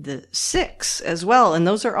in the 6 as well. And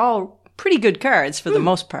those are all pretty good cards for the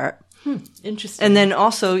most part. Interesting. And then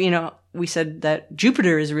also, we said that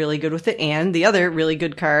Jupiter is really good with it. And the other really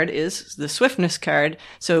good card is the Swiftness card.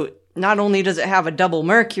 So not only does it have a double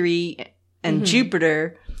Mercury and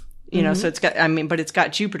Jupiter, so it's got, but it's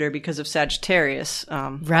got Jupiter because of Sagittarius,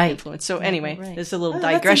 influence. So anyway, there's a little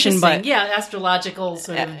digression, but astrological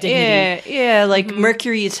sort of dignity.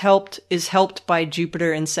 Mercury is helped by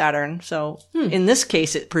Jupiter and Saturn. So in this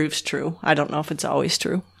case, it proves true. I don't know if it's always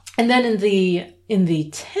true. And then in the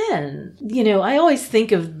 10, I always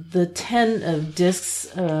think of the 10 of discs,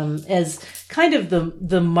 as kind of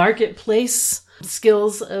the marketplace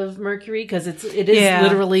skills of Mercury, because it is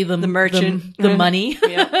literally the merchant, the money.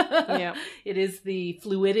 Yeah. It is the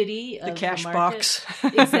fluidity of the cash box.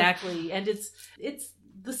 Exactly. And it's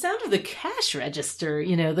the sound of the cash register,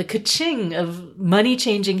 the ka-ching of money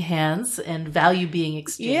changing hands and value being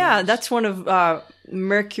exchanged. Yeah, that's one of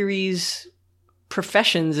Mercury's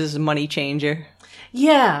professions, is money changer.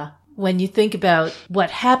 Yeah. When you think about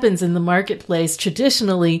what happens in the marketplace,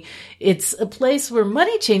 traditionally, it's a place where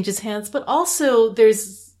money changes hands, but also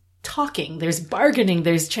there's talking, there's bargaining,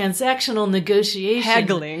 there's transactional negotiation.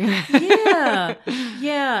 Haggling. Yeah.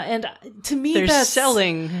 Yeah. And to me, there's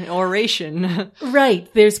selling, oration.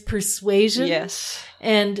 Right. There's persuasion. Yes.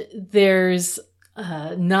 And there's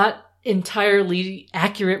not entirely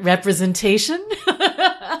accurate representation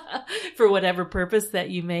for whatever purpose that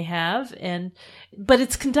you may have. But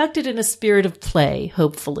it's conducted in a spirit of play,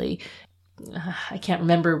 hopefully. I can't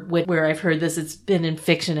remember where I've heard this. It's been in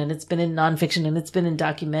fiction, and it's been in nonfiction, and it's been in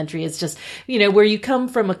documentary. It's just, where you come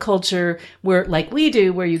from a culture where, like we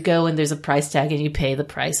do, where you go and there's a price tag and you pay the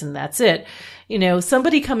price and that's it.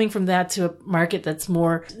 Somebody coming from that to a market that's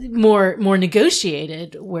more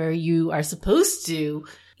negotiated, where you are supposed to,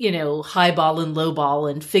 highball and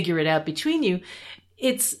lowball and figure it out between you.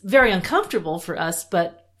 It's very uncomfortable for us,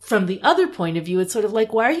 but from the other point of view, it's sort of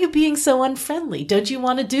like, why are you being so unfriendly? Don't you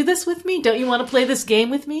want to do this with me? Don't you want to play this game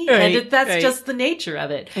with me? Right, and that's just the nature of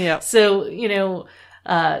it. Yeah. So,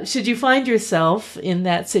 should you find yourself in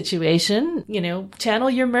that situation, channel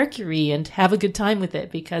your Mercury and have a good time with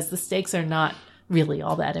it, because the stakes are not really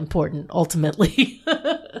all that important ultimately.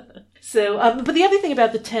 So, but the other thing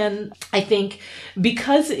about the 10, I think,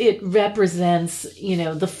 because it represents,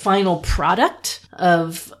 the final product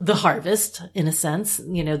of the harvest, in a sense,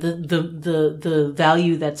 the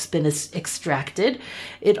value that's been extracted,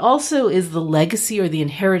 it also is the legacy or the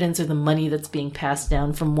inheritance or the money that's being passed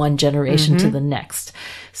down from one generation to the next.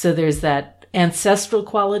 So there's that ancestral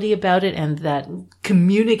quality about it and that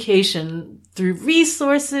communication through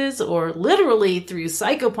resources or literally through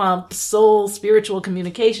psychopomp, soul, spiritual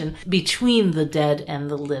communication between the dead and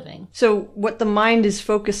the living. So what the mind is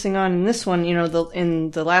focusing on in this one,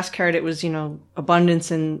 in the last card, it was,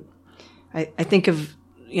 abundance. And I think of,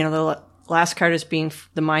 the last card as being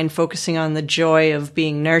the mind focusing on the joy of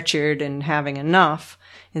being nurtured and having enough.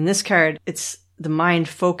 In this card, it's the mind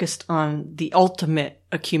focused on the ultimate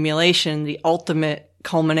accumulation, the ultimate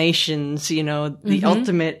culminations, the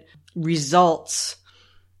ultimate results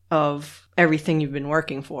of everything you've been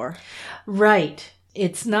working for. Right.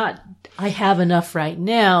 It's not, I have enough right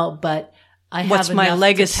now, but I have what's enough my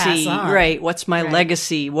legacy? to pass on. Right. What's my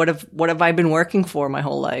legacy? What have I been working for my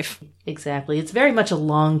whole life? Exactly. It's very much a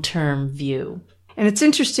long-term view. And it's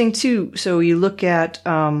interesting too. So you look at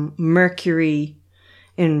Mercury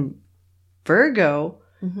in Virgo,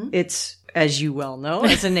 it's, as you well know,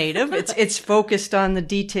 as a native, it's focused on the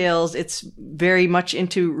details. It's very much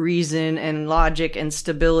into reason and logic and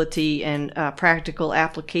stability and practical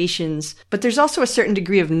applications. But there's also a certain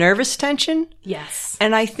degree of nervous tension. Yes.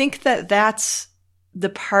 And I think that that's the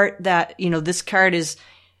part that, this card is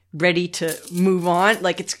ready to move on.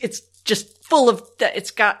 Like it's just full of that.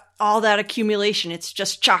 It's got all that accumulation. It's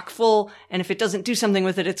just chock full. And if it doesn't do something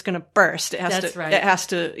with it, it's going to burst. That's right. It has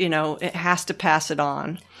to, it has to pass it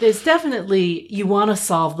on. There's definitely, you want to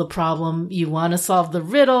solve the problem. You want to solve the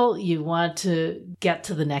riddle. You want to get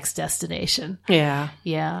to the next destination. Yeah.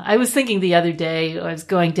 Yeah. I was thinking the other day, I was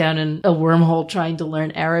going down in a wormhole trying to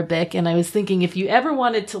learn Arabic. And I was thinking, if you ever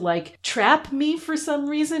wanted to trap me for some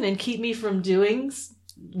reason and keep me from doing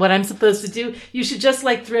what I'm supposed to do, you should just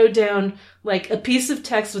throw down a piece of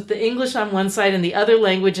text with the English on one side and the other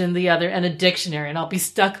language in the other and a dictionary, and I'll be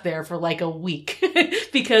stuck there for a week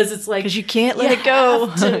because it's because you can't let it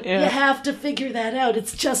go. You have to figure that out.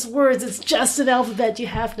 It's just words. It's just an alphabet. You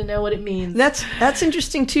have to know what it means. That's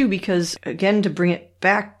interesting too, because again, to bring it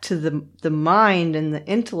back to the mind and the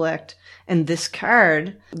intellect. And this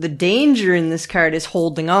card, the danger in this card is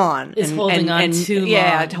holding on. Holding on too long.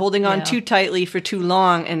 Yeah, holding on too tightly for too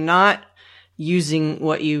long and not using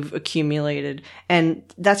what you've accumulated. And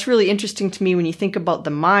that's really interesting to me when you think about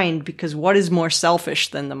the mind, because what is more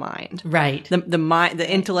selfish than the mind? Right. The mind, the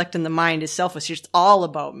intellect and the mind is selfish. It's all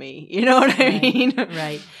about me. You know what I mean?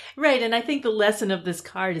 Right. Right. And I think the lesson of this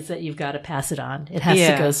card is that you've got to pass it on. It has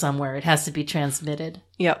to go somewhere. It has to be transmitted.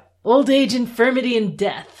 Yep. Old age, infirmity, and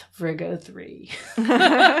death, Virgo 3.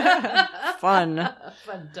 Fun.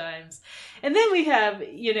 Fun times. And then we have,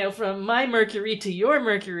 from my Mercury to your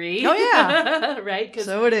Mercury. Oh, yeah. Right?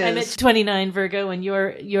 So it is. I'm at 29 Virgo, and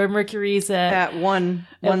your Mercury's at one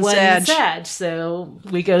Sag. So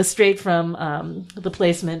we go straight from the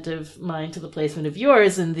placement of mine to the placement of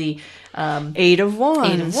yours in the Eight of Wands.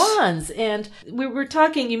 8 of Wands. And we were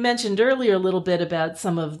talking, you mentioned earlier a little bit about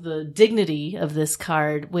some of the dignity of this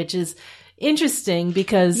card, which is interesting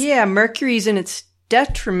because... Yeah, Mercury's in its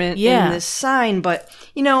detriment in this sign, but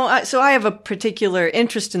so I have a particular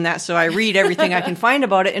interest in that, so I read everything I can find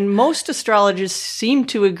about it, and most astrologers seem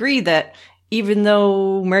to agree that even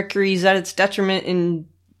though Mercury's at its detriment in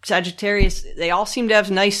Sagittarius, they all seem to have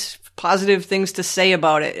nice positive things to say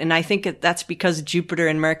about it, and I think that's because Jupiter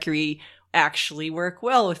and Mercury actually work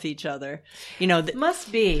well with each other.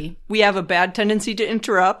 Must be. We have a bad tendency to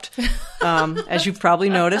interrupt, as you've probably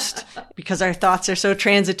noticed, because our thoughts are so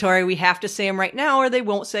transitory. We have to say them right now or they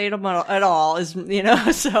won't say them at all,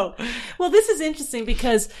 so. Well, this is interesting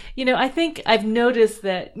because, I think I've noticed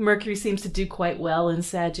that Mercury seems to do quite well in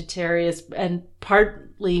Sagittarius, and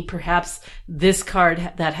partly perhaps this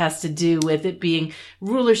card that has to do with it being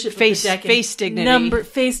rulership face dignity.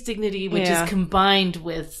 Face dignity, which is combined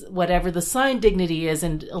with whatever the sign dignity is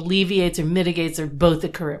and alleviates or mitigates or both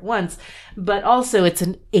occur at once. But also it's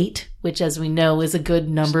an 8, which as we know is a good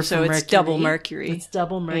number for Mercury. So it's double Mercury. It's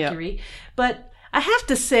double Mercury. Yep. But I have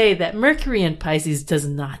to say that Mercury in Pisces does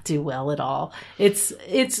not do well at all. It's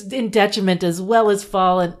in detriment as well as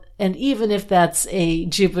fall, and even if that's a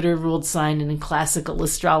Jupiter-ruled sign in classical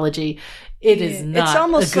astrology, it is not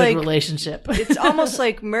a good relationship. It's almost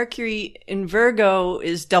like Mercury in Virgo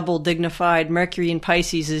is double dignified. Mercury in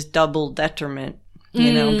Pisces is double detriment.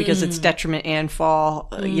 because it's detriment and fall,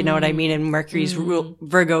 you know what I mean? And Mercury's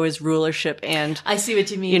Virgo is rulership and I see what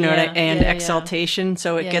you mean. you know, and exaltation.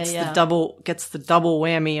 So it gets the double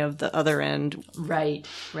whammy of the other end. Right.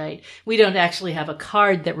 We don't actually have a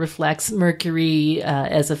card that reflects Mercury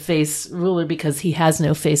as a face ruler because he has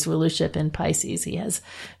no face rulership in Pisces. He has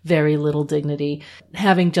very little dignity.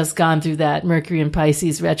 Having just gone through that Mercury in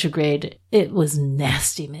Pisces retrograde, it was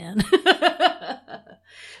nasty, man.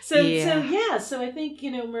 So I think,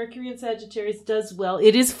 Mercury in Sagittarius does well.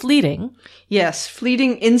 It is fleeting. Yes,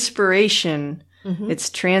 fleeting inspiration. Mm-hmm. It's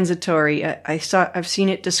transitory. I've seen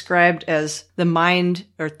it described as the mind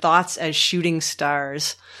or thoughts as shooting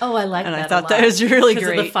stars. Oh, I like that. And I thought that was really great.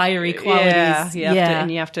 Because of the fiery qualities. Yeah,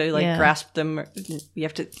 you have to grasp them. You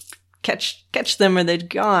have to catch them or they're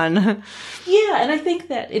gone. Yeah, and I think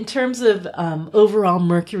that in terms of overall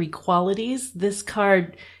Mercury qualities, this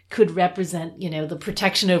card could represent, the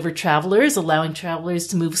protection over travelers, allowing travelers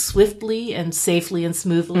to move swiftly and safely and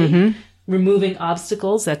smoothly, mm-hmm. removing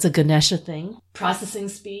obstacles. That's a Ganesha thing. Processing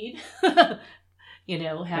speed,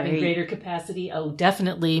 having greater capacity. Oh,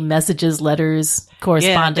 definitely messages, letters,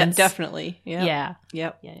 correspondence. Yeah, definitely. Yep.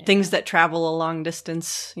 Yeah. Things that travel a long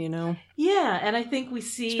distance, Yeah, and I think we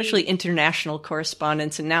see... especially international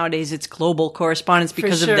correspondence. And nowadays it's global correspondence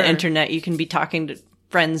because of the internet. You can be talking to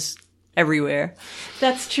friends everywhere.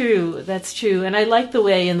 That's true. And I like the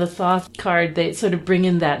way in the Thoth card they sort of bring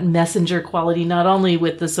in that messenger quality, not only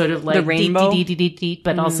with the sort of like the rainbow,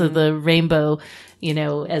 but also the rainbow,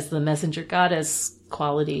 as the messenger goddess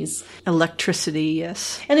qualities. Electricity,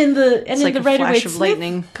 yes. And in the like the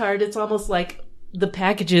Rider-Waite-Smith card, it's almost like the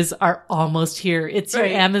packages are almost here. It's your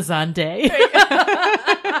Amazon day.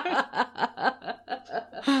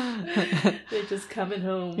 They're just coming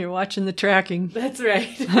home. You're watching the tracking. That's right.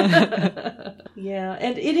 Yeah.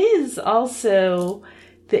 And it is also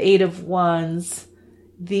the Eight of Wands,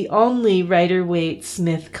 the only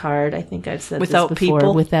Rider-Waite-Smith card. I think I've said without this before.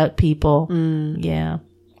 People? Without people. Yeah.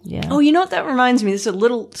 Oh, you know what that reminds me? This is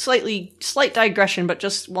a slight digression, but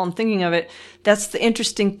just while I'm thinking of it, that's the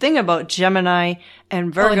interesting thing about Gemini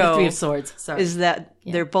and Virgo. And the Three of Swords. Sorry. Is that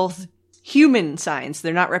they're both human signs.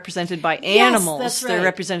 They're not represented by animals. Yes, that's right. They're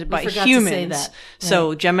represented by humans. To say that. Right.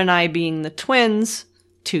 So Gemini being the twins,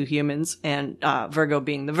 2 humans, and Virgo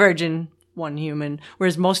being the virgin, 1 human,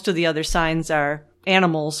 whereas most of the other signs are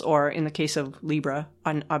animals, or in the case of Libra,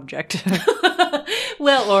 an object.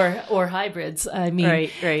 Well, or hybrids. I mean,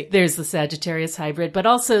 right. There's the Sagittarius hybrid, but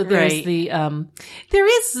also there's the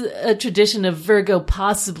there is a tradition of Virgo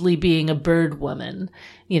possibly being a bird woman.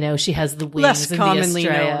 She has the wings. Less and commonly the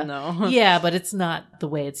Estrella. known, though. Yeah, but it's not the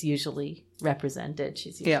way it's usually represented.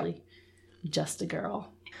 She's usually just a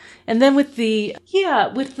girl. And then with the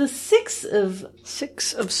Six of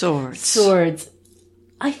Swords,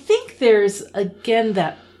 I think there's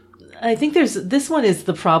this one is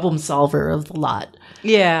the problem solver of the lot.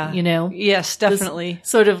 Yeah. Yes, definitely. This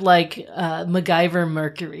sort of like MacGyver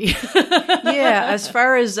Mercury. Yeah, as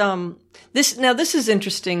far as this is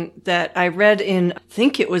interesting that I read in, I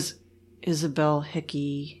think it was Isabel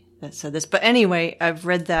Hickey that said this, but anyway, I've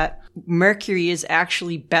read that Mercury is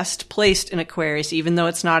actually best placed in Aquarius, even though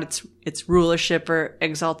it's not its rulership or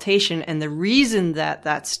exaltation. And the reason that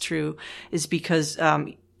that's true is because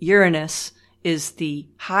Uranus is the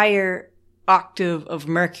higher octave of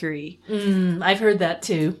Mercury. I've heard that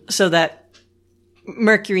too. So that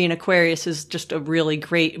Mercury in Aquarius is just a really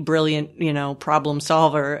great, brilliant, problem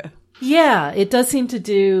solver. Yeah, it does seem to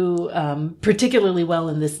do particularly well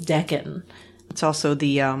in this decan. It's also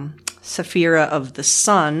the Sephira of the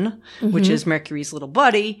Sun, which is Mercury's little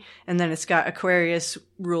buddy. And then it's got Aquarius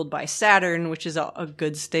ruled by Saturn, which is a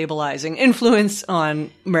good stabilizing influence on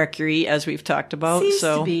Mercury, as we've talked about.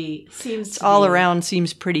 Seems all around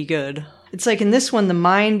seems pretty good. It's like in this one, the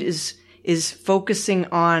mind is focusing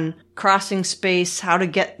on crossing space, how to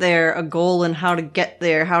get there, a goal and how to get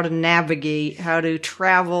there, how to navigate, how to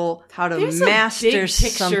travel, how to master a big picture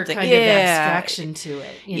something. Kind of abstraction to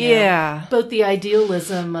it. Yeah. Both the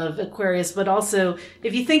idealism of Aquarius, but also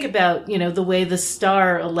if you think about, the way the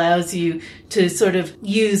star allows you to sort of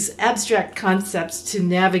use abstract concepts to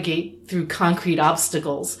navigate through concrete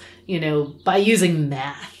obstacles, by using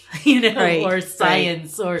math. Or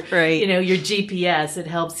science, or, your GPS. It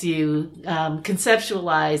helps you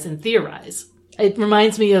conceptualize and theorize. It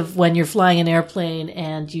reminds me of when you're flying an airplane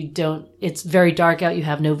and it's very dark out, you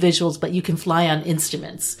have no visuals, but you can fly on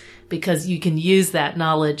instruments because you can use that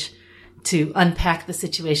knowledge to unpack the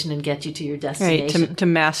situation and get you to your destination. Right, to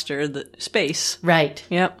master the space. Right.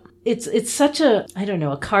 Yep. It's such a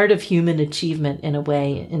card of human achievement in a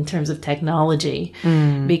way in terms of technology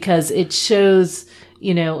because it shows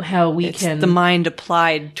how we it's can... the mind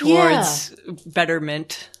applied towards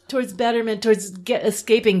betterment. Towards betterment, towards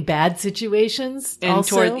escaping bad situations. And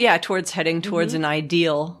also. towards heading towards an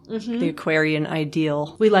ideal, the Aquarian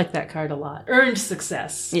ideal. We like that card a lot. Earned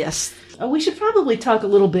success. Yes. We should probably talk a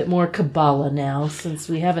little bit more Kabbalah now, since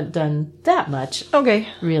we haven't done that much. Okay.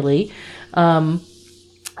 Really. Put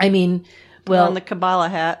on the Kabbalah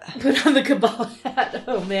hat. Put on the Kabbalah hat.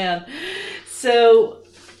 Oh, man. So,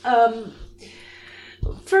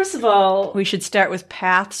 first of all... We should start with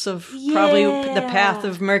paths of probably the path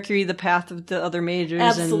of Mercury, the path of the other majors,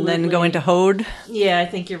 Absolutely. and then go into Hode. Yeah, I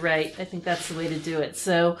think you're right. I think that's the way to do it.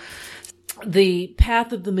 So the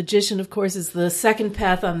path of the magician, of course, is the second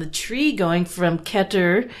path on the tree, going from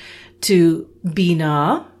Keter to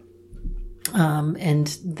Binah. And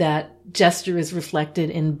that gesture is reflected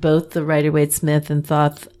in both the Rider-Waite-Smith and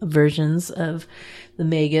Thoth versions of the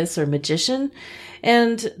Magus or magician.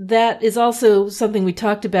 And that is also something we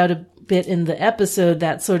talked about a bit in the episode,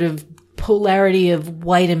 that sort of polarity of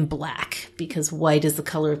white and black, because white is the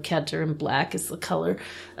color of Keter and black is the color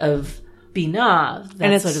of Binah.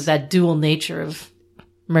 That's sort of that dual nature of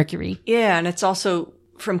Mercury. Yeah, and it's also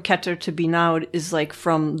from Keter to Binah is like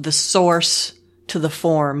from the source to the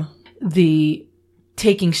form. The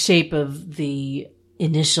taking shape of the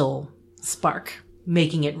initial spark,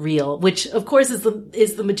 making it real, which of course is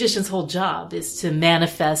the magician's whole job, is to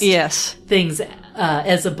manifest things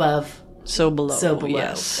as above, so below,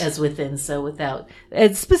 as within, so without.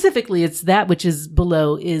 And specifically, it's that which is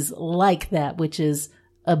below is like that which is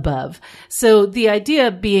above. So the idea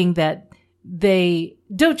being that they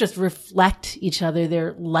don't just reflect each other,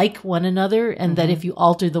 they're like one another, and that if you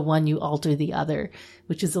alter the one, you alter the other,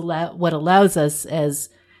 which is what allows us as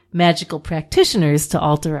magical practitioners to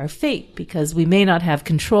alter our fate, because we may not have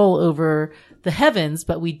control over the heavens,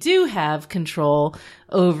 but we do have control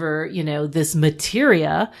over, this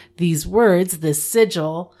materia, these words, this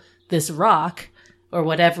sigil, this rock, or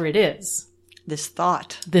whatever it is. This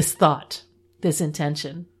thought, this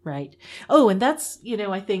intention, right? Oh, and that's,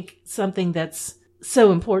 I think something that's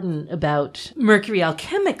so important about Mercury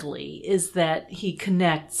alchemically is that he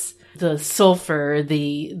connects the sulfur,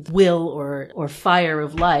 the will or fire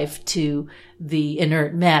of life, to the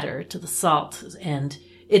inert matter, to the salt. And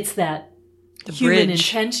it's that human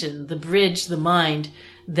intention, the bridge, the mind,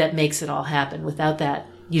 that makes it all happen. Without that,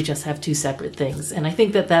 you just have two separate things. And I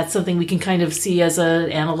think that that's something we can kind of see as an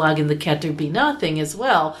analog in the Keter Binah thing as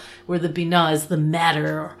well, where the Binah is the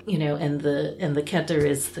matter, and the Keter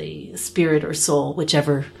is the spirit or soul,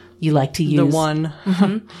 whichever you like to use. The one.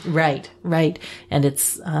 Mm-hmm. Right. And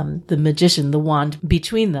it's the magician, the wand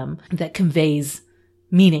between them, that conveys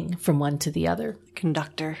meaning from one to the other.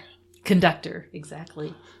 Conductor,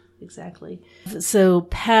 exactly. So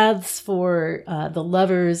paths for the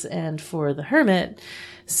lovers and for the hermit.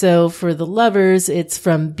 So for the lovers, it's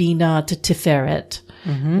from Binah to Tiferet,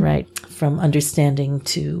 right? From understanding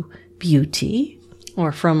to beauty.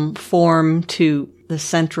 Or from form to the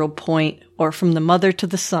central point, or from the mother to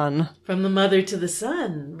the sun. From the mother to the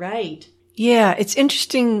sun, right. Yeah, it's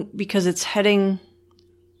interesting because it's heading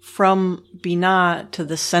from Binah to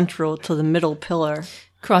the central, to the middle pillar.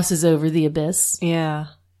 Crosses over the abyss. Yeah.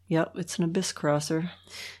 Yep, it's an abyss crosser.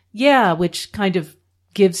 Yeah, which kind of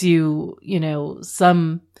gives you,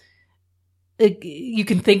 some... You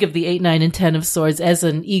can think of the 8, 9, and 10 of swords as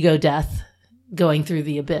an ego death going through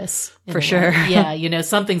the abyss. For sure. Yeah,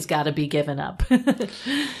 something's got to be given up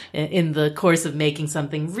in the course of making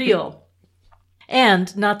something real.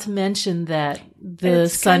 And not to mention that the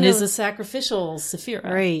sun is a sacrificial sephira.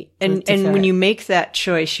 Right. And when you make that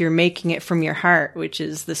choice, you're making it from your heart, which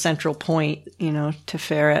is the central point,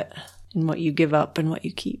 Tiferet, and what you give up and what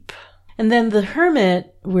you keep. And then the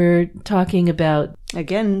hermit, we're talking about...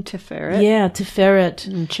 Again, Tiferet. Yeah, Tiferet.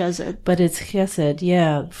 And Chesed. But it's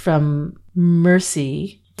Chesed, from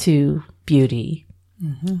mercy to beauty.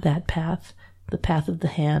 Mm-hmm. That path. The path of the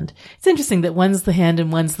hand. It's interesting that one's the hand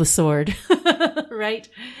and one's the sword. Right?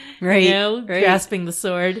 Right. Grasping the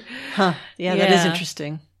sword. Huh. Yeah, that is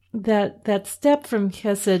interesting. That step from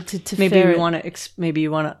Chesed to Tiferet. Maybe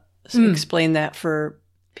you want to explain that for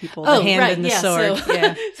people. The hand and the sword.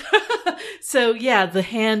 So the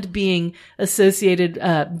hand being associated,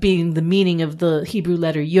 being the meaning of the Hebrew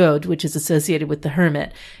letter Yod, which is associated with the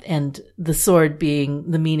hermit, and the sword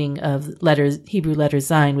being the meaning of Hebrew letter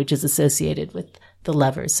Zayin, which is associated with the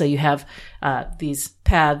lovers. So you have these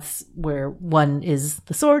paths where one is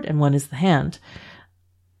the sword and one is the hand,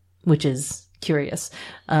 which is curious.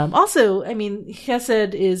 Also,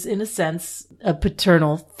 Chesed is in a sense a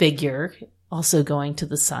paternal figure. also going to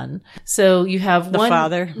the sun. So you have the one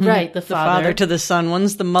father, right? The father to the son.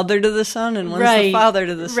 One's the mother to the son, and one's the father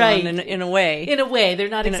to the son. Right. In a way, they're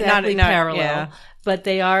not exactly parallel. Yeah. But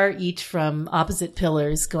they are each from opposite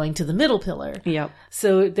pillars going to the middle pillar. Yep.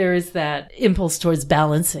 So there is that impulse towards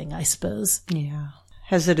balancing, I suppose. Yeah.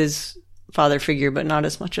 Hesed is father figure, but not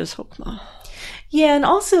as much as Chokmah. Yeah, and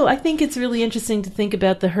also I think it's really interesting to think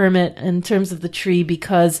about the hermit in terms of the tree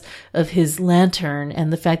because of his lantern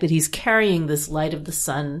and the fact that he's carrying this light of the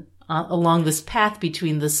sun along this path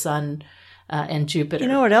between the sun and Jupiter.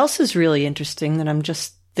 You know what else is really interesting that I'm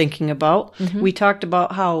just thinking about? Mm-hmm. We talked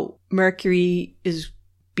about how Mercury is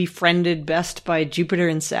befriended best by Jupiter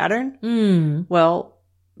and Saturn. Mm. Well,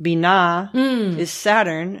 Binah is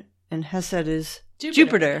Saturn and Hesed is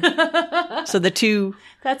Jupiter. So the two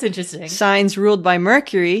that's interesting signs ruled by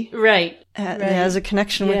Mercury, right? Has a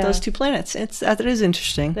connection with those two planets. That is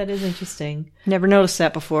interesting. That is interesting. Never noticed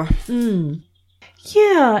that before. Mm.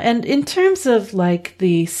 Yeah, and in terms of like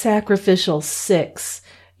the sacrificial six,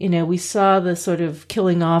 you know, we saw the sort of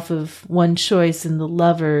killing off of one choice in the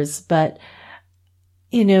lovers, but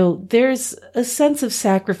you know, there's a sense of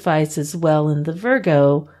sacrifice as well in the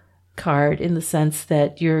Virgo card, in the sense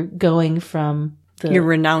that you're going from you're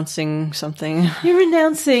renouncing something. You're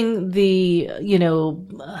renouncing the, you know,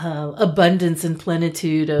 abundance and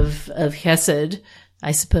plenitude of Hesed,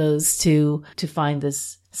 I suppose, to find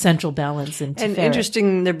this central balance in Tiferet. And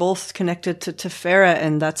interesting, they're both connected to Tiferet,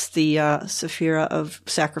 and that's the Sephira of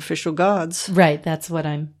sacrificial gods. Right, that's what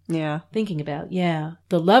I'm thinking about, yeah.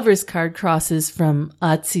 The Lover's card crosses from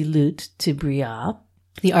Atzilut to Briah,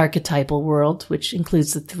 the archetypal world, which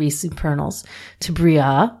includes the three supernals, to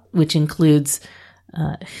Briah, which includes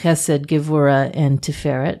Chesed, Gevurah, and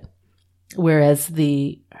Tiferet, whereas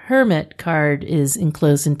the Hermit card is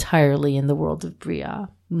enclosed entirely in the world of Briah,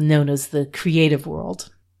 known as the creative world.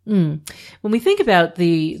 When we think about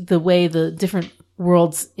the way the different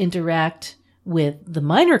worlds interact with the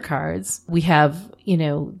minor cards, we have, you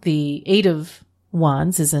know, the Eight of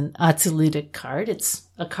Wands is an Atzilutic card. It's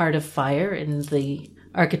a card of fire in the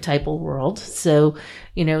archetypal world. So,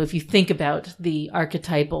 you know, if you think about the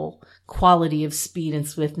archetypal quality of speed and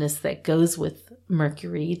swiftness that goes with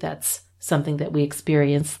Mercury, that's something that we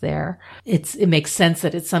experience there. It makes sense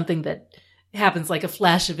that it's something that happens like a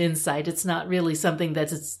flash of insight. It's not really something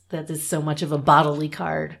that is so much of a bodily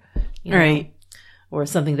card, you know, right? Or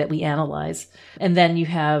something that we analyze. And then you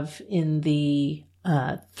have in the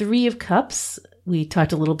Three of Cups, we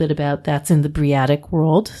talked a little bit about that's in the Briatic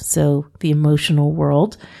world, so the emotional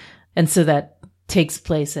world. And so that takes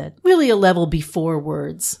place at really a level before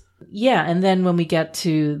words. Yeah, and then when we get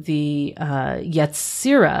to the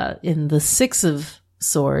Yetzirah in the Six of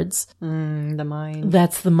Swords, the mind.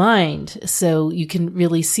 That's the mind. So you can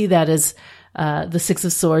really see that as the Six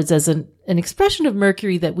of Swords as an expression of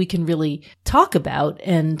Mercury that we can really talk about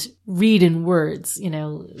and read in words. You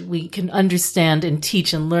know, we can understand and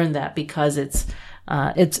teach and learn that because it's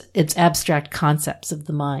abstract concepts of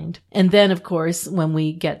the mind. And then, of course, when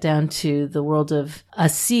we get down to the world of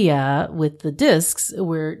Asiya with the discs,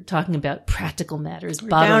 we're talking about practical matters. We're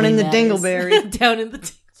down in the dingleberry. Down in the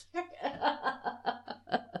dingleberry.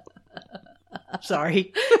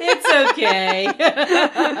 Sorry. It's okay.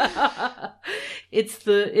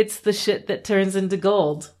 It's the shit that turns into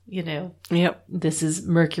gold, you know. Yep. This is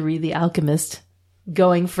Mercury the alchemist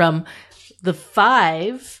going from the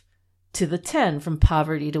 5 to the 10, from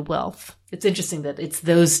poverty to wealth. It's interesting that it's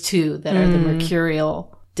those two that are the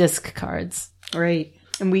mercurial disc cards. Right.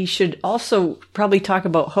 And we should also probably talk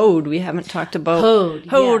about Hod. We haven't talked about Hod,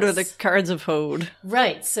 yes. Or the cards of Hod.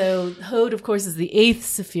 Right. So Hod, of course, is the 8th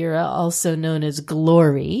Sephira, also known as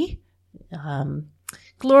glory.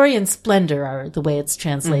 Glory and splendor are the way it's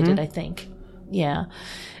translated, I think. Yeah.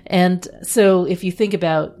 And so if you think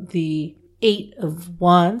about the 8 of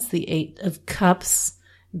Wands, the 8 of Cups,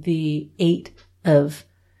 the 8 of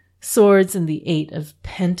Swords, and the 8 of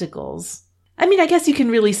Pentacles, I mean, I guess you can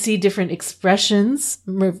really see different expressions,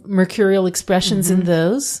 mercurial expressions in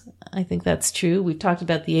those. I think that's true. We've talked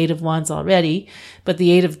about the 8 of Wands already, but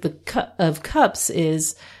the 8 of Cups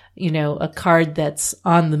is, you know, a card that's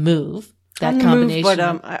on the move. That combination. But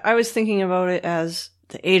I was thinking about it as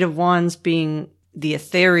the 8 of Wands being the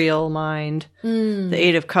ethereal mind, the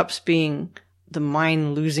 8 of Cups being the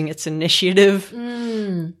mind losing its initiative.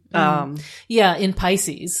 Yeah, in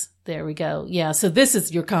Pisces. There we go. Yeah, so this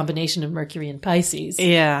is your combination of Mercury and Pisces.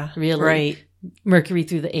 Yeah, really. Right. Mercury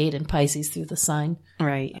through the 8 and Pisces through the sign.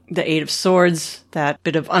 Right. The 8 of Swords, that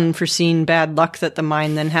bit of unforeseen bad luck that the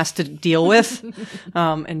mind then has to deal with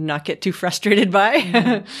and not get too frustrated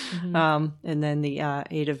by. And then the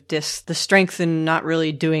 8 of Discs, the strength in not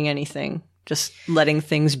really doing anything, just letting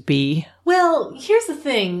things be. Well, here's the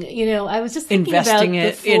thing. I was just thinking investing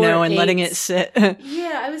about it, and letting it sit.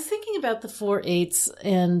 Yeah, I was thinking about the 4/8,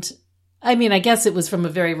 and I mean, I guess it was from a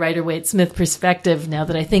very Rider-Waite-Smith perspective now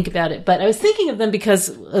that I think about it, but I was thinking of them because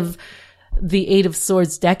of the 8 of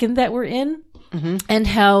Swords decan that we're in, and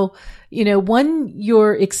how, when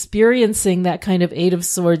you're experiencing that kind of 8 of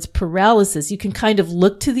Swords paralysis, you can kind of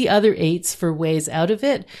look to the other 8s for ways out of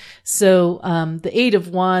it. So, the 8 of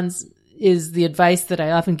Wands is the advice that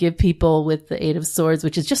I often give people with the 8 of Swords,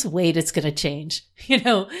 which is just wait, it's going to change, it's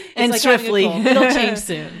and like swiftly. It'll change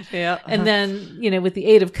soon. Yeah. And then, with the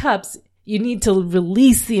 8 of Cups, you need to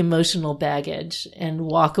release the emotional baggage and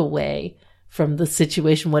walk away from the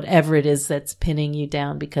situation, whatever it is that's pinning you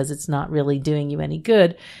down, because it's not really doing you any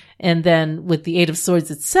good. And then with the 8 of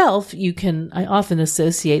Swords itself, I often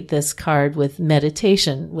associate this card with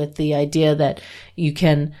meditation, with the idea that you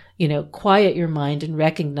can, quiet your mind and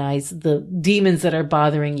recognize the demons that are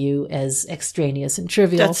bothering you as extraneous and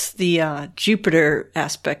trivial. That's the Jupiter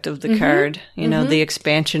aspect of the card, the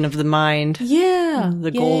expansion of the mind. Yeah.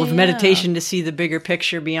 The goal of meditation to see the bigger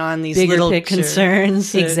picture beyond these little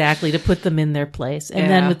concerns. Exactly, to put them in their place. And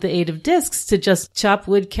then with the 8 of Discs, to just chop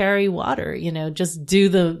wood, carry water, just do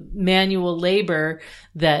the manual labor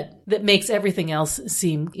that makes everything else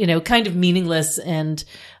seem, kind of meaningless and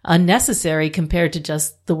unnecessary compared to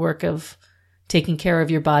just the work of taking care of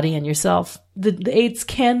your body and yourself. The 8s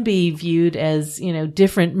can be viewed as,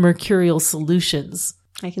 different mercurial solutions.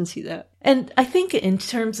 I can see that. And I think in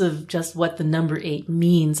terms of just what the number 8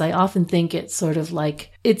 means, I often think it's sort of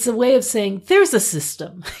like, it's a way of saying there's a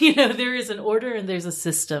system. There is an order and there's a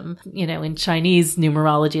system. In Chinese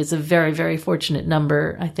numerology, it's a very, very fortunate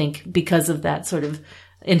number, I think, because of that sort of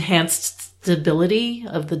enhanced stability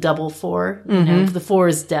of the double 4. The 4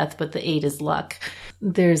 is death, but the 8 is luck.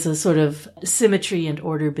 There's a sort of symmetry and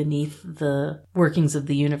order beneath the workings of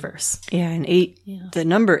the universe. Yeah, and 8, the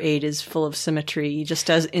number 8 is full of symmetry, just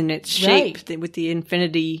as in its shape, with the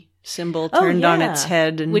infinity symbol turned on its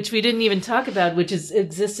head. Which we didn't even talk about, which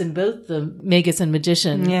exists in both the Magus and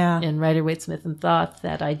Magician in Rider-Waite-Smith and Thoth,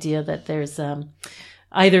 that idea that there's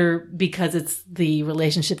either because it's the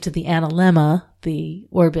relationship to the analemma, the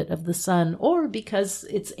orbit of the sun, or because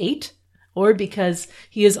it's 8, or because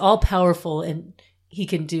he is all-powerful and he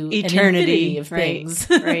can do eternity of things.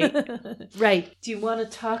 Right. Right. Do you want to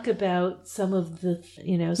talk about some of the,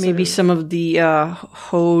 maybe some of the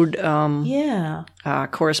Hode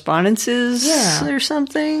correspondences or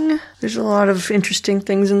something? There's a lot of interesting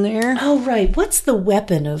things in there. Oh, right. What's the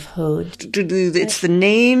weapon of Hode? It's the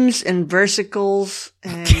names and versicles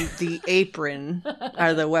and the apron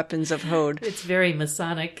are the weapons of Hode. It's very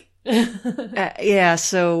Masonic.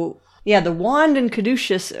 The wand and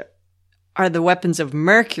caduceus are the weapons of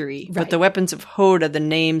Mercury, but the weapons of Hode are the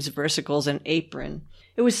names, versicles, and apron.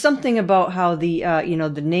 It was something about how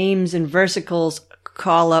the names and versicles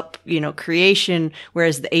call up, creation,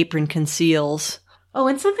 whereas the apron conceals. Oh,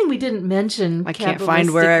 and something we didn't mention. I can't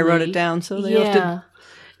find where I wrote it down, so they have to.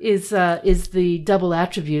 Is the double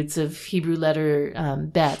attributes of Hebrew letter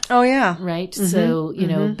Bet. Oh yeah, right. So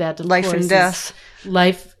Bet, of life course, and death.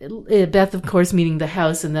 Beth, of course, meaning the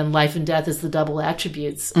house, and then life and death is the double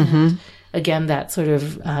attributes. And again, that sort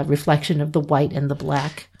of reflection of the white and the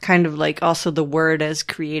black. Kind of like also the word as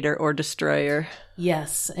creator or destroyer.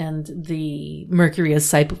 Yes, and the Mercury as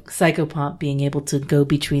psychopomp being able to go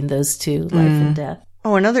between those two, life and death.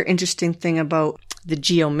 Oh, another interesting thing about the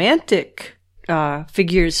geomantic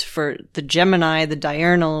figures for the Gemini, the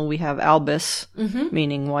diurnal, we have albus,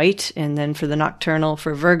 meaning white. And then for the nocturnal,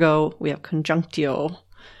 for Virgo, we have conjunctio,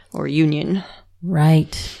 or union.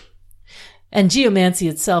 Right. And geomancy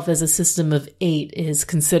itself as a system of 8 is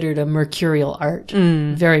considered a mercurial art,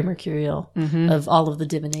 very mercurial, of all of the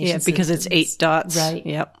divination Yeah, because systems. it's 8 dots. Right.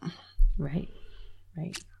 Yep. Right.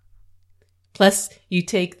 Plus, you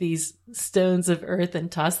take these stones of earth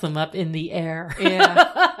and toss them up in the air.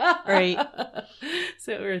 Yeah, right.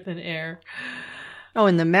 So earth and air. Oh,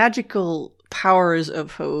 and the magical powers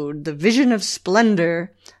of Hode, the vision of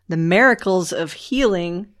splendor, the miracles of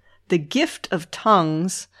healing, the gift of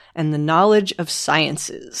tongues, and the knowledge of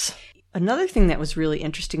sciences. Another thing that was really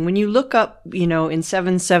interesting, when you look up, in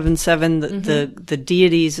 777, the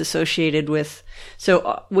deities associated with,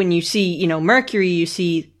 so when you see, Mercury, you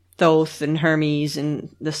see Thoth and Hermes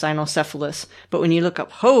and the cynocephalus. But when you look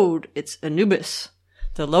up Hode, it's Anubis,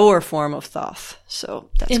 the lower form of Thoth.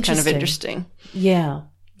 So that's kind of interesting. Yeah.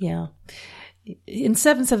 In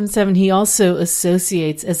 777, he also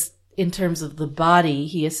associates, as in terms of the body,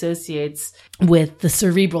 he associates with the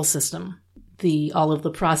cerebral system. all of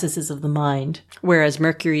the processes of the mind. Whereas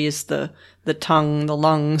Mercury is the tongue, the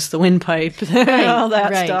lungs, the windpipe, all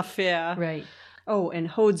that stuff. Yeah. Right. Oh, and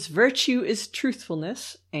Hode's virtue is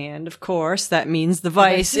truthfulness. And of course, that means the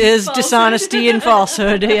vice is dishonesty and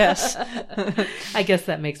falsehood. Yes. I guess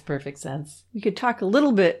that makes perfect sense. We could talk a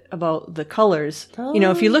little bit about the colors.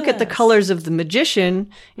 If you look at the colors of the magician,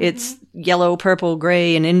 it's yellow, purple,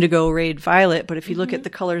 gray, and indigo, red, violet. But if you look at the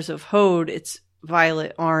colors of Hode, it's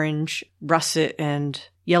violet, orange, russet, and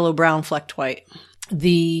yellow, brown, flecked white.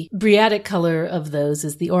 The Briatic color of those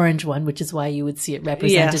is the orange one, which is why you would see it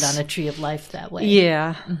represented on a tree of life that way.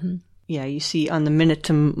 Yeah. Mm-hmm. Yeah, you see on the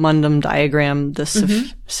Minutum Mundum diagram, the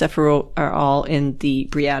Sephiroth are all in the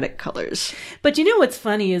Briatic colors. But you know what's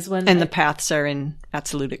funny is when... And the paths are in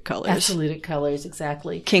Absolutic colors. Absolutic colors,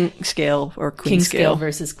 exactly. King scale or queen King scale. scale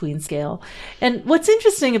versus queen scale. And what's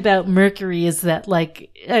interesting about Mercury is that, like,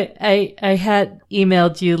 I had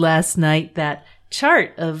emailed you last night that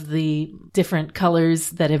chart of the different colors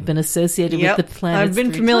that have been associated with the planets. I've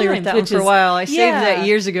been familiar with that one for a while. I saved that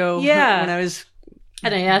years ago when I was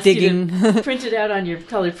and I asked digging. You to print it out on your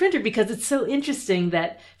color printer because it's so interesting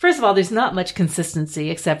that, first of all, there's not much consistency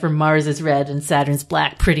except for Mars is red and Saturn's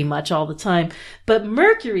black pretty much all the time. But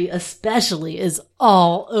Mercury especially is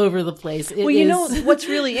all over the place. What's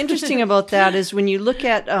really interesting about that is when you look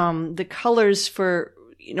at the colors for...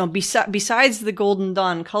 besides the Golden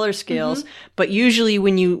Dawn color scales, but usually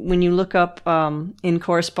when you look up in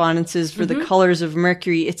correspondences for the colors of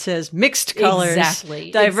Mercury, it says mixed colors,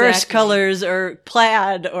 diverse colors, or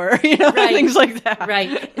plaid, or things like that.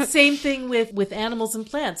 Right. Same thing with animals and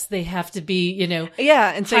plants; they have to be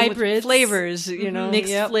and same hybrids, with flavors,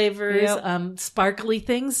 mixed flavors, sparkly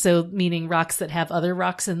things. So meaning rocks that have other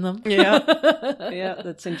rocks in them. Yeah,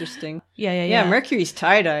 that's interesting. Yeah. Mercury's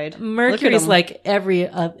tie-dyed. Mercury's like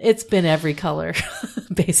it's been every color,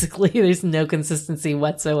 basically. There's no consistency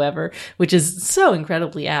whatsoever, which is so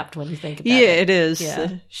incredibly apt when you think about it. Yeah, it is. Yeah.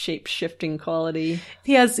 The shape-shifting quality.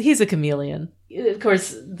 He's a chameleon. Of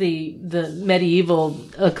course, the medieval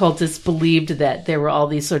occultists believed that there were all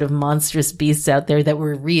these sort of monstrous beasts out there that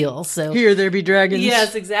were real. So here there be dragons.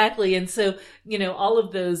 Yes, exactly. And so, all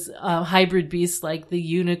of those hybrid beasts like the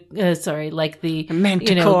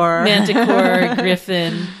Manticore,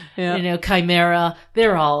 Griffin, Chimera,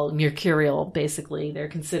 they're all mercurial, basically. They're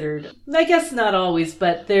considered, I guess not always,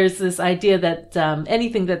 but there's this idea that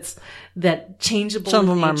anything that's changeable. Some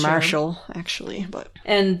of them are martial, actually,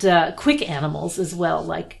 and quick animals as well,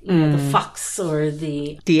 like the fox or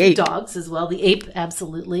the ape. Dogs as well. The ape,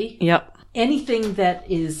 absolutely. Yep. Anything that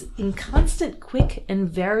is in constant, quick, and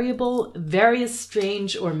variable, various,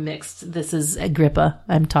 strange, or mixed. This is Agrippa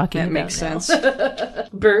I'm talking about. That makes sense.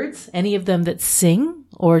 Birds, any of them that sing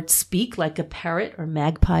or speak like a parrot or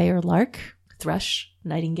magpie or lark, thrush,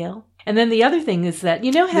 nightingale. And then the other thing is that,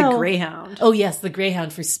 how... The greyhound. Oh, yes, the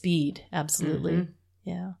greyhound for speed. Absolutely. Mm-hmm.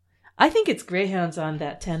 Yeah. I think it's greyhounds on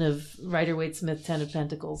that Rider-Waite-Smith 10 of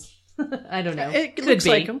Pentacles. I don't know. It looks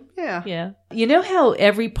like them. Yeah. Yeah. You know how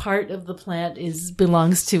every part of the plant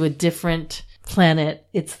belongs to a different planet?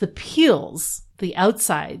 It's the peels, the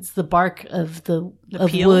outsides, the bark of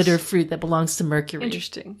of wood or fruit that belongs to Mercury.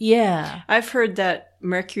 Interesting. Yeah. I've heard that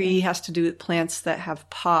Mercury has to do with plants that have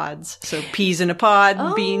pods. So peas in a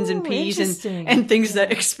pod, beans and peas, and things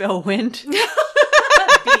that expel wind.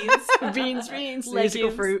 beans, musical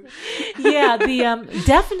fruit. Yeah,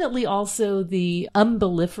 definitely also the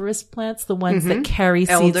umbelliferous plants, the ones that carry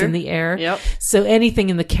seeds in the air. Yep. So anything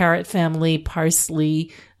in the carrot family,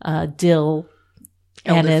 parsley, dill,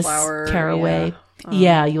 anise, caraway.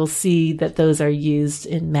 Yeah. You'll see that those are used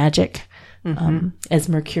in magic as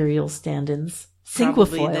mercurial stand-ins.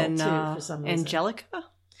 Cinquefoil, then, too, for some reason. Angelica?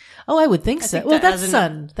 Oh, I would think so. Well, that's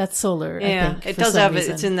sun. That's solar, yeah, I think. It does have it.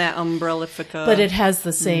 It's in that umbrellifica. But it has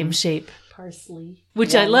the same shape. Parsley.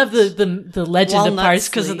 Which I love the legend Walnuts, of parsley.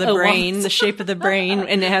 Because of the brain, the shape of the brain,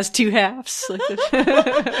 and it has two halves.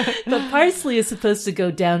 But parsley is supposed to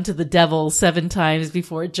go down to the devil 7 times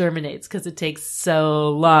before it germinates because it takes so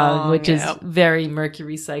long, which is very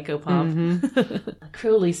Mercury psychopomp.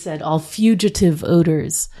 Crowley said, all fugitive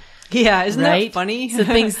odors. Yeah, isn't that funny? So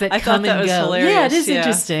things that come and go. Hilarious. Yeah, it is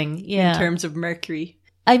interesting. Yeah. In terms of Mercury.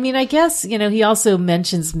 I mean, I guess, he also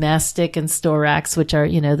mentions mastic and storax, which are,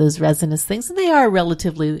 those resinous things. And they are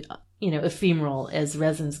relatively, ephemeral as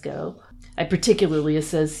resins go. I particularly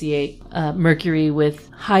associate Mercury with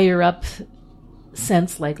higher up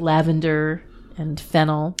scents like lavender and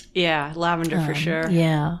fennel. Yeah, lavender for sure.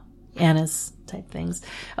 Yeah, anise type things.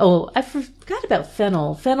 Oh, I forgot about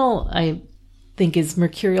fennel. Fennel, I think, is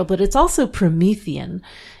mercurial, but it's also Promethean.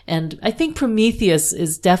 And I think Prometheus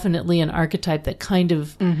is definitely an archetype that kind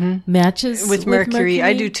of matches with Mercury.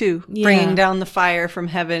 I do too. Yeah. Bringing down the fire from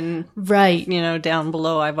heaven. Right. Down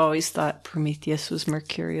below. I've always thought Prometheus was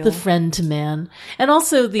mercurial. The friend to man. And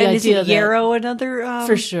also the idea is Yarrow another?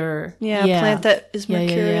 For sure. Plant that is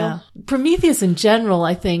mercurial. Yeah. Prometheus in general,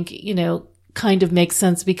 I think, kind of makes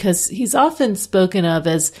sense because he's often spoken of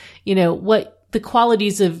as, what the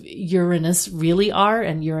qualities of Uranus really are,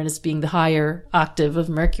 and Uranus being the higher octave of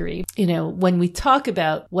Mercury. When we talk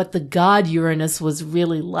about what the god Uranus was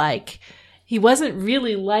really like, he wasn't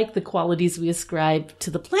really like the qualities we ascribe to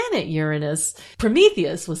the planet Uranus.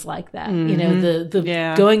 Prometheus was like that.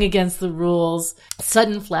 The going against the rules,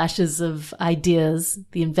 sudden flashes of ideas,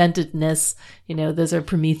 the inventiveness, those are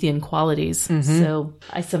Promethean qualities. So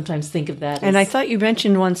I sometimes think of that. And I thought you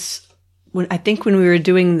mentioned once, when we were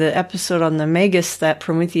doing the episode on the Magus, that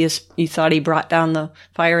Prometheus, you thought he brought down the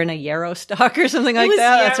fire in a yarrow stalk or something like that.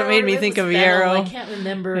 Yarrow, that's what made me think of yarrow. I can't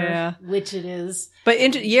remember which it is.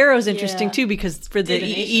 But yarrow's interesting too, because for the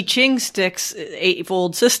I Ching sticks,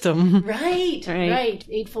 eightfold system. Right.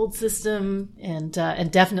 Eightfold system, and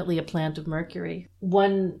definitely a plant of Mercury.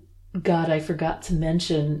 One god I forgot to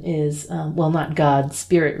mention is, not god,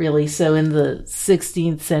 spirit really. So in the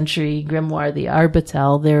 16th century grimoire, the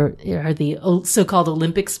Arbitel, there are the so-called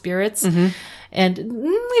Olympic spirits. And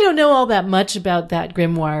we don't know all that much about that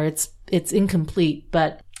grimoire. It's incomplete,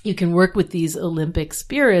 but you can work with these Olympic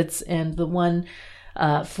spirits, and the one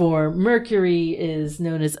for Mercury is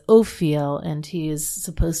known as Ophiel, and he is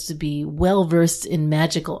supposed to be well versed in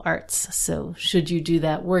magical arts. So should you do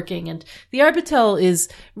that working? And the Arbitel is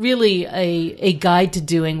really a guide to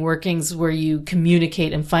doing workings where you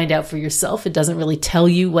communicate and find out for yourself. It doesn't really tell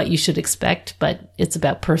you what you should expect, but it's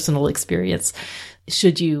about personal experience.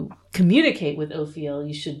 Should you communicate with Ophiel,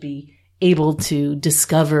 you should be able to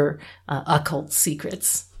discover occult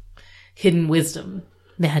secrets, hidden wisdom,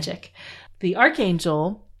 magic. The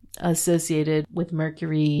archangel associated with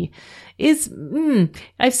Mercury is,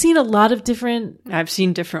 I've seen a lot of different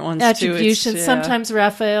ones attributions. too. Sometimes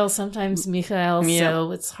Raphael, sometimes Michael. Yep.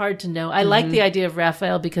 So it's hard to know. I like the idea of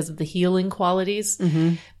Raphael because of the healing qualities.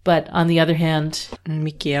 But on the other hand, and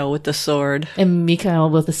Michael with the sword.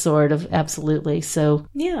 Absolutely. So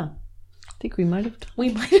yeah. I think we might have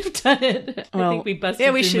done it. I think we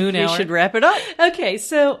busted through Moon Hour. We should wrap it up. Okay,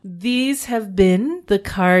 so these have been the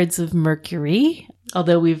cards of Mercury.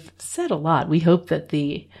 Although we've said a lot, we hope that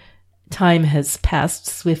the time has passed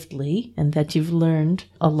swiftly and that you've learned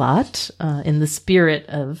a lot in the spirit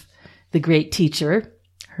of the great teacher,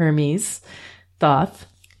 Hermes, Thoth,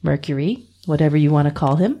 Mercury, whatever you want to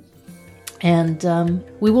call him. And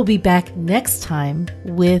we will be back next time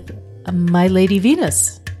with My Lady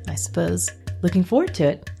Venus, I suppose. Looking forward to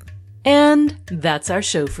it. And that's our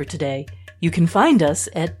show for today. You can find us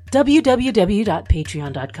at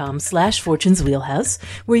www.patreon.com/fortuneswheelhouse,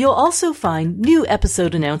 where you'll also find new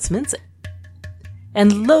episode announcements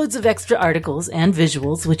and loads of extra articles and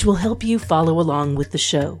visuals which will help you follow along with the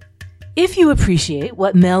show. If you appreciate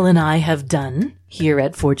what Mel and I have done here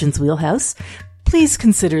at Fortune's Wheelhouse, please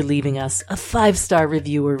consider leaving us a 5-star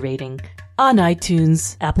review or rating on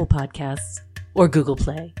iTunes, Apple Podcasts, or Google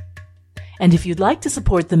Play. And if you'd like to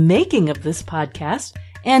support the making of this podcast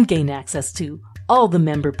and gain access to all the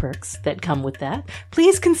member perks that come with that,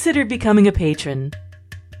 please consider becoming a patron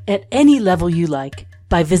at any level you like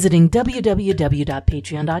by visiting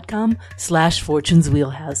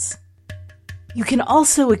www.patreon.com/fortuneswheelhouse. You can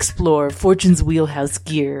also explore Fortune's Wheelhouse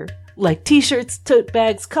gear, like t-shirts, tote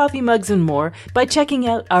bags, coffee mugs, and more, by checking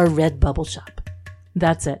out our Redbubble shop.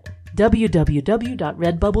 That's it.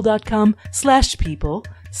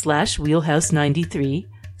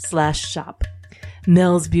 www.redbubble.com/people/wheelhouse93/shop.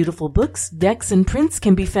 Mel's beautiful books, decks, and prints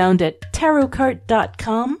can be found at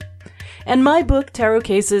tarotcart.com. And my book, Tarot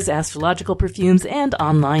Cases, Astrological Perfumes, and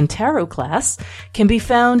Online Tarot Class can be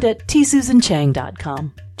found at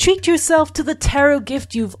tsusanchang.com. Treat yourself to the tarot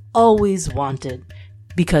gift you've always wanted,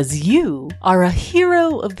 because you are a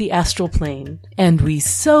hero of the astral plane, and we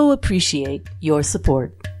so appreciate your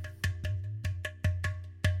support.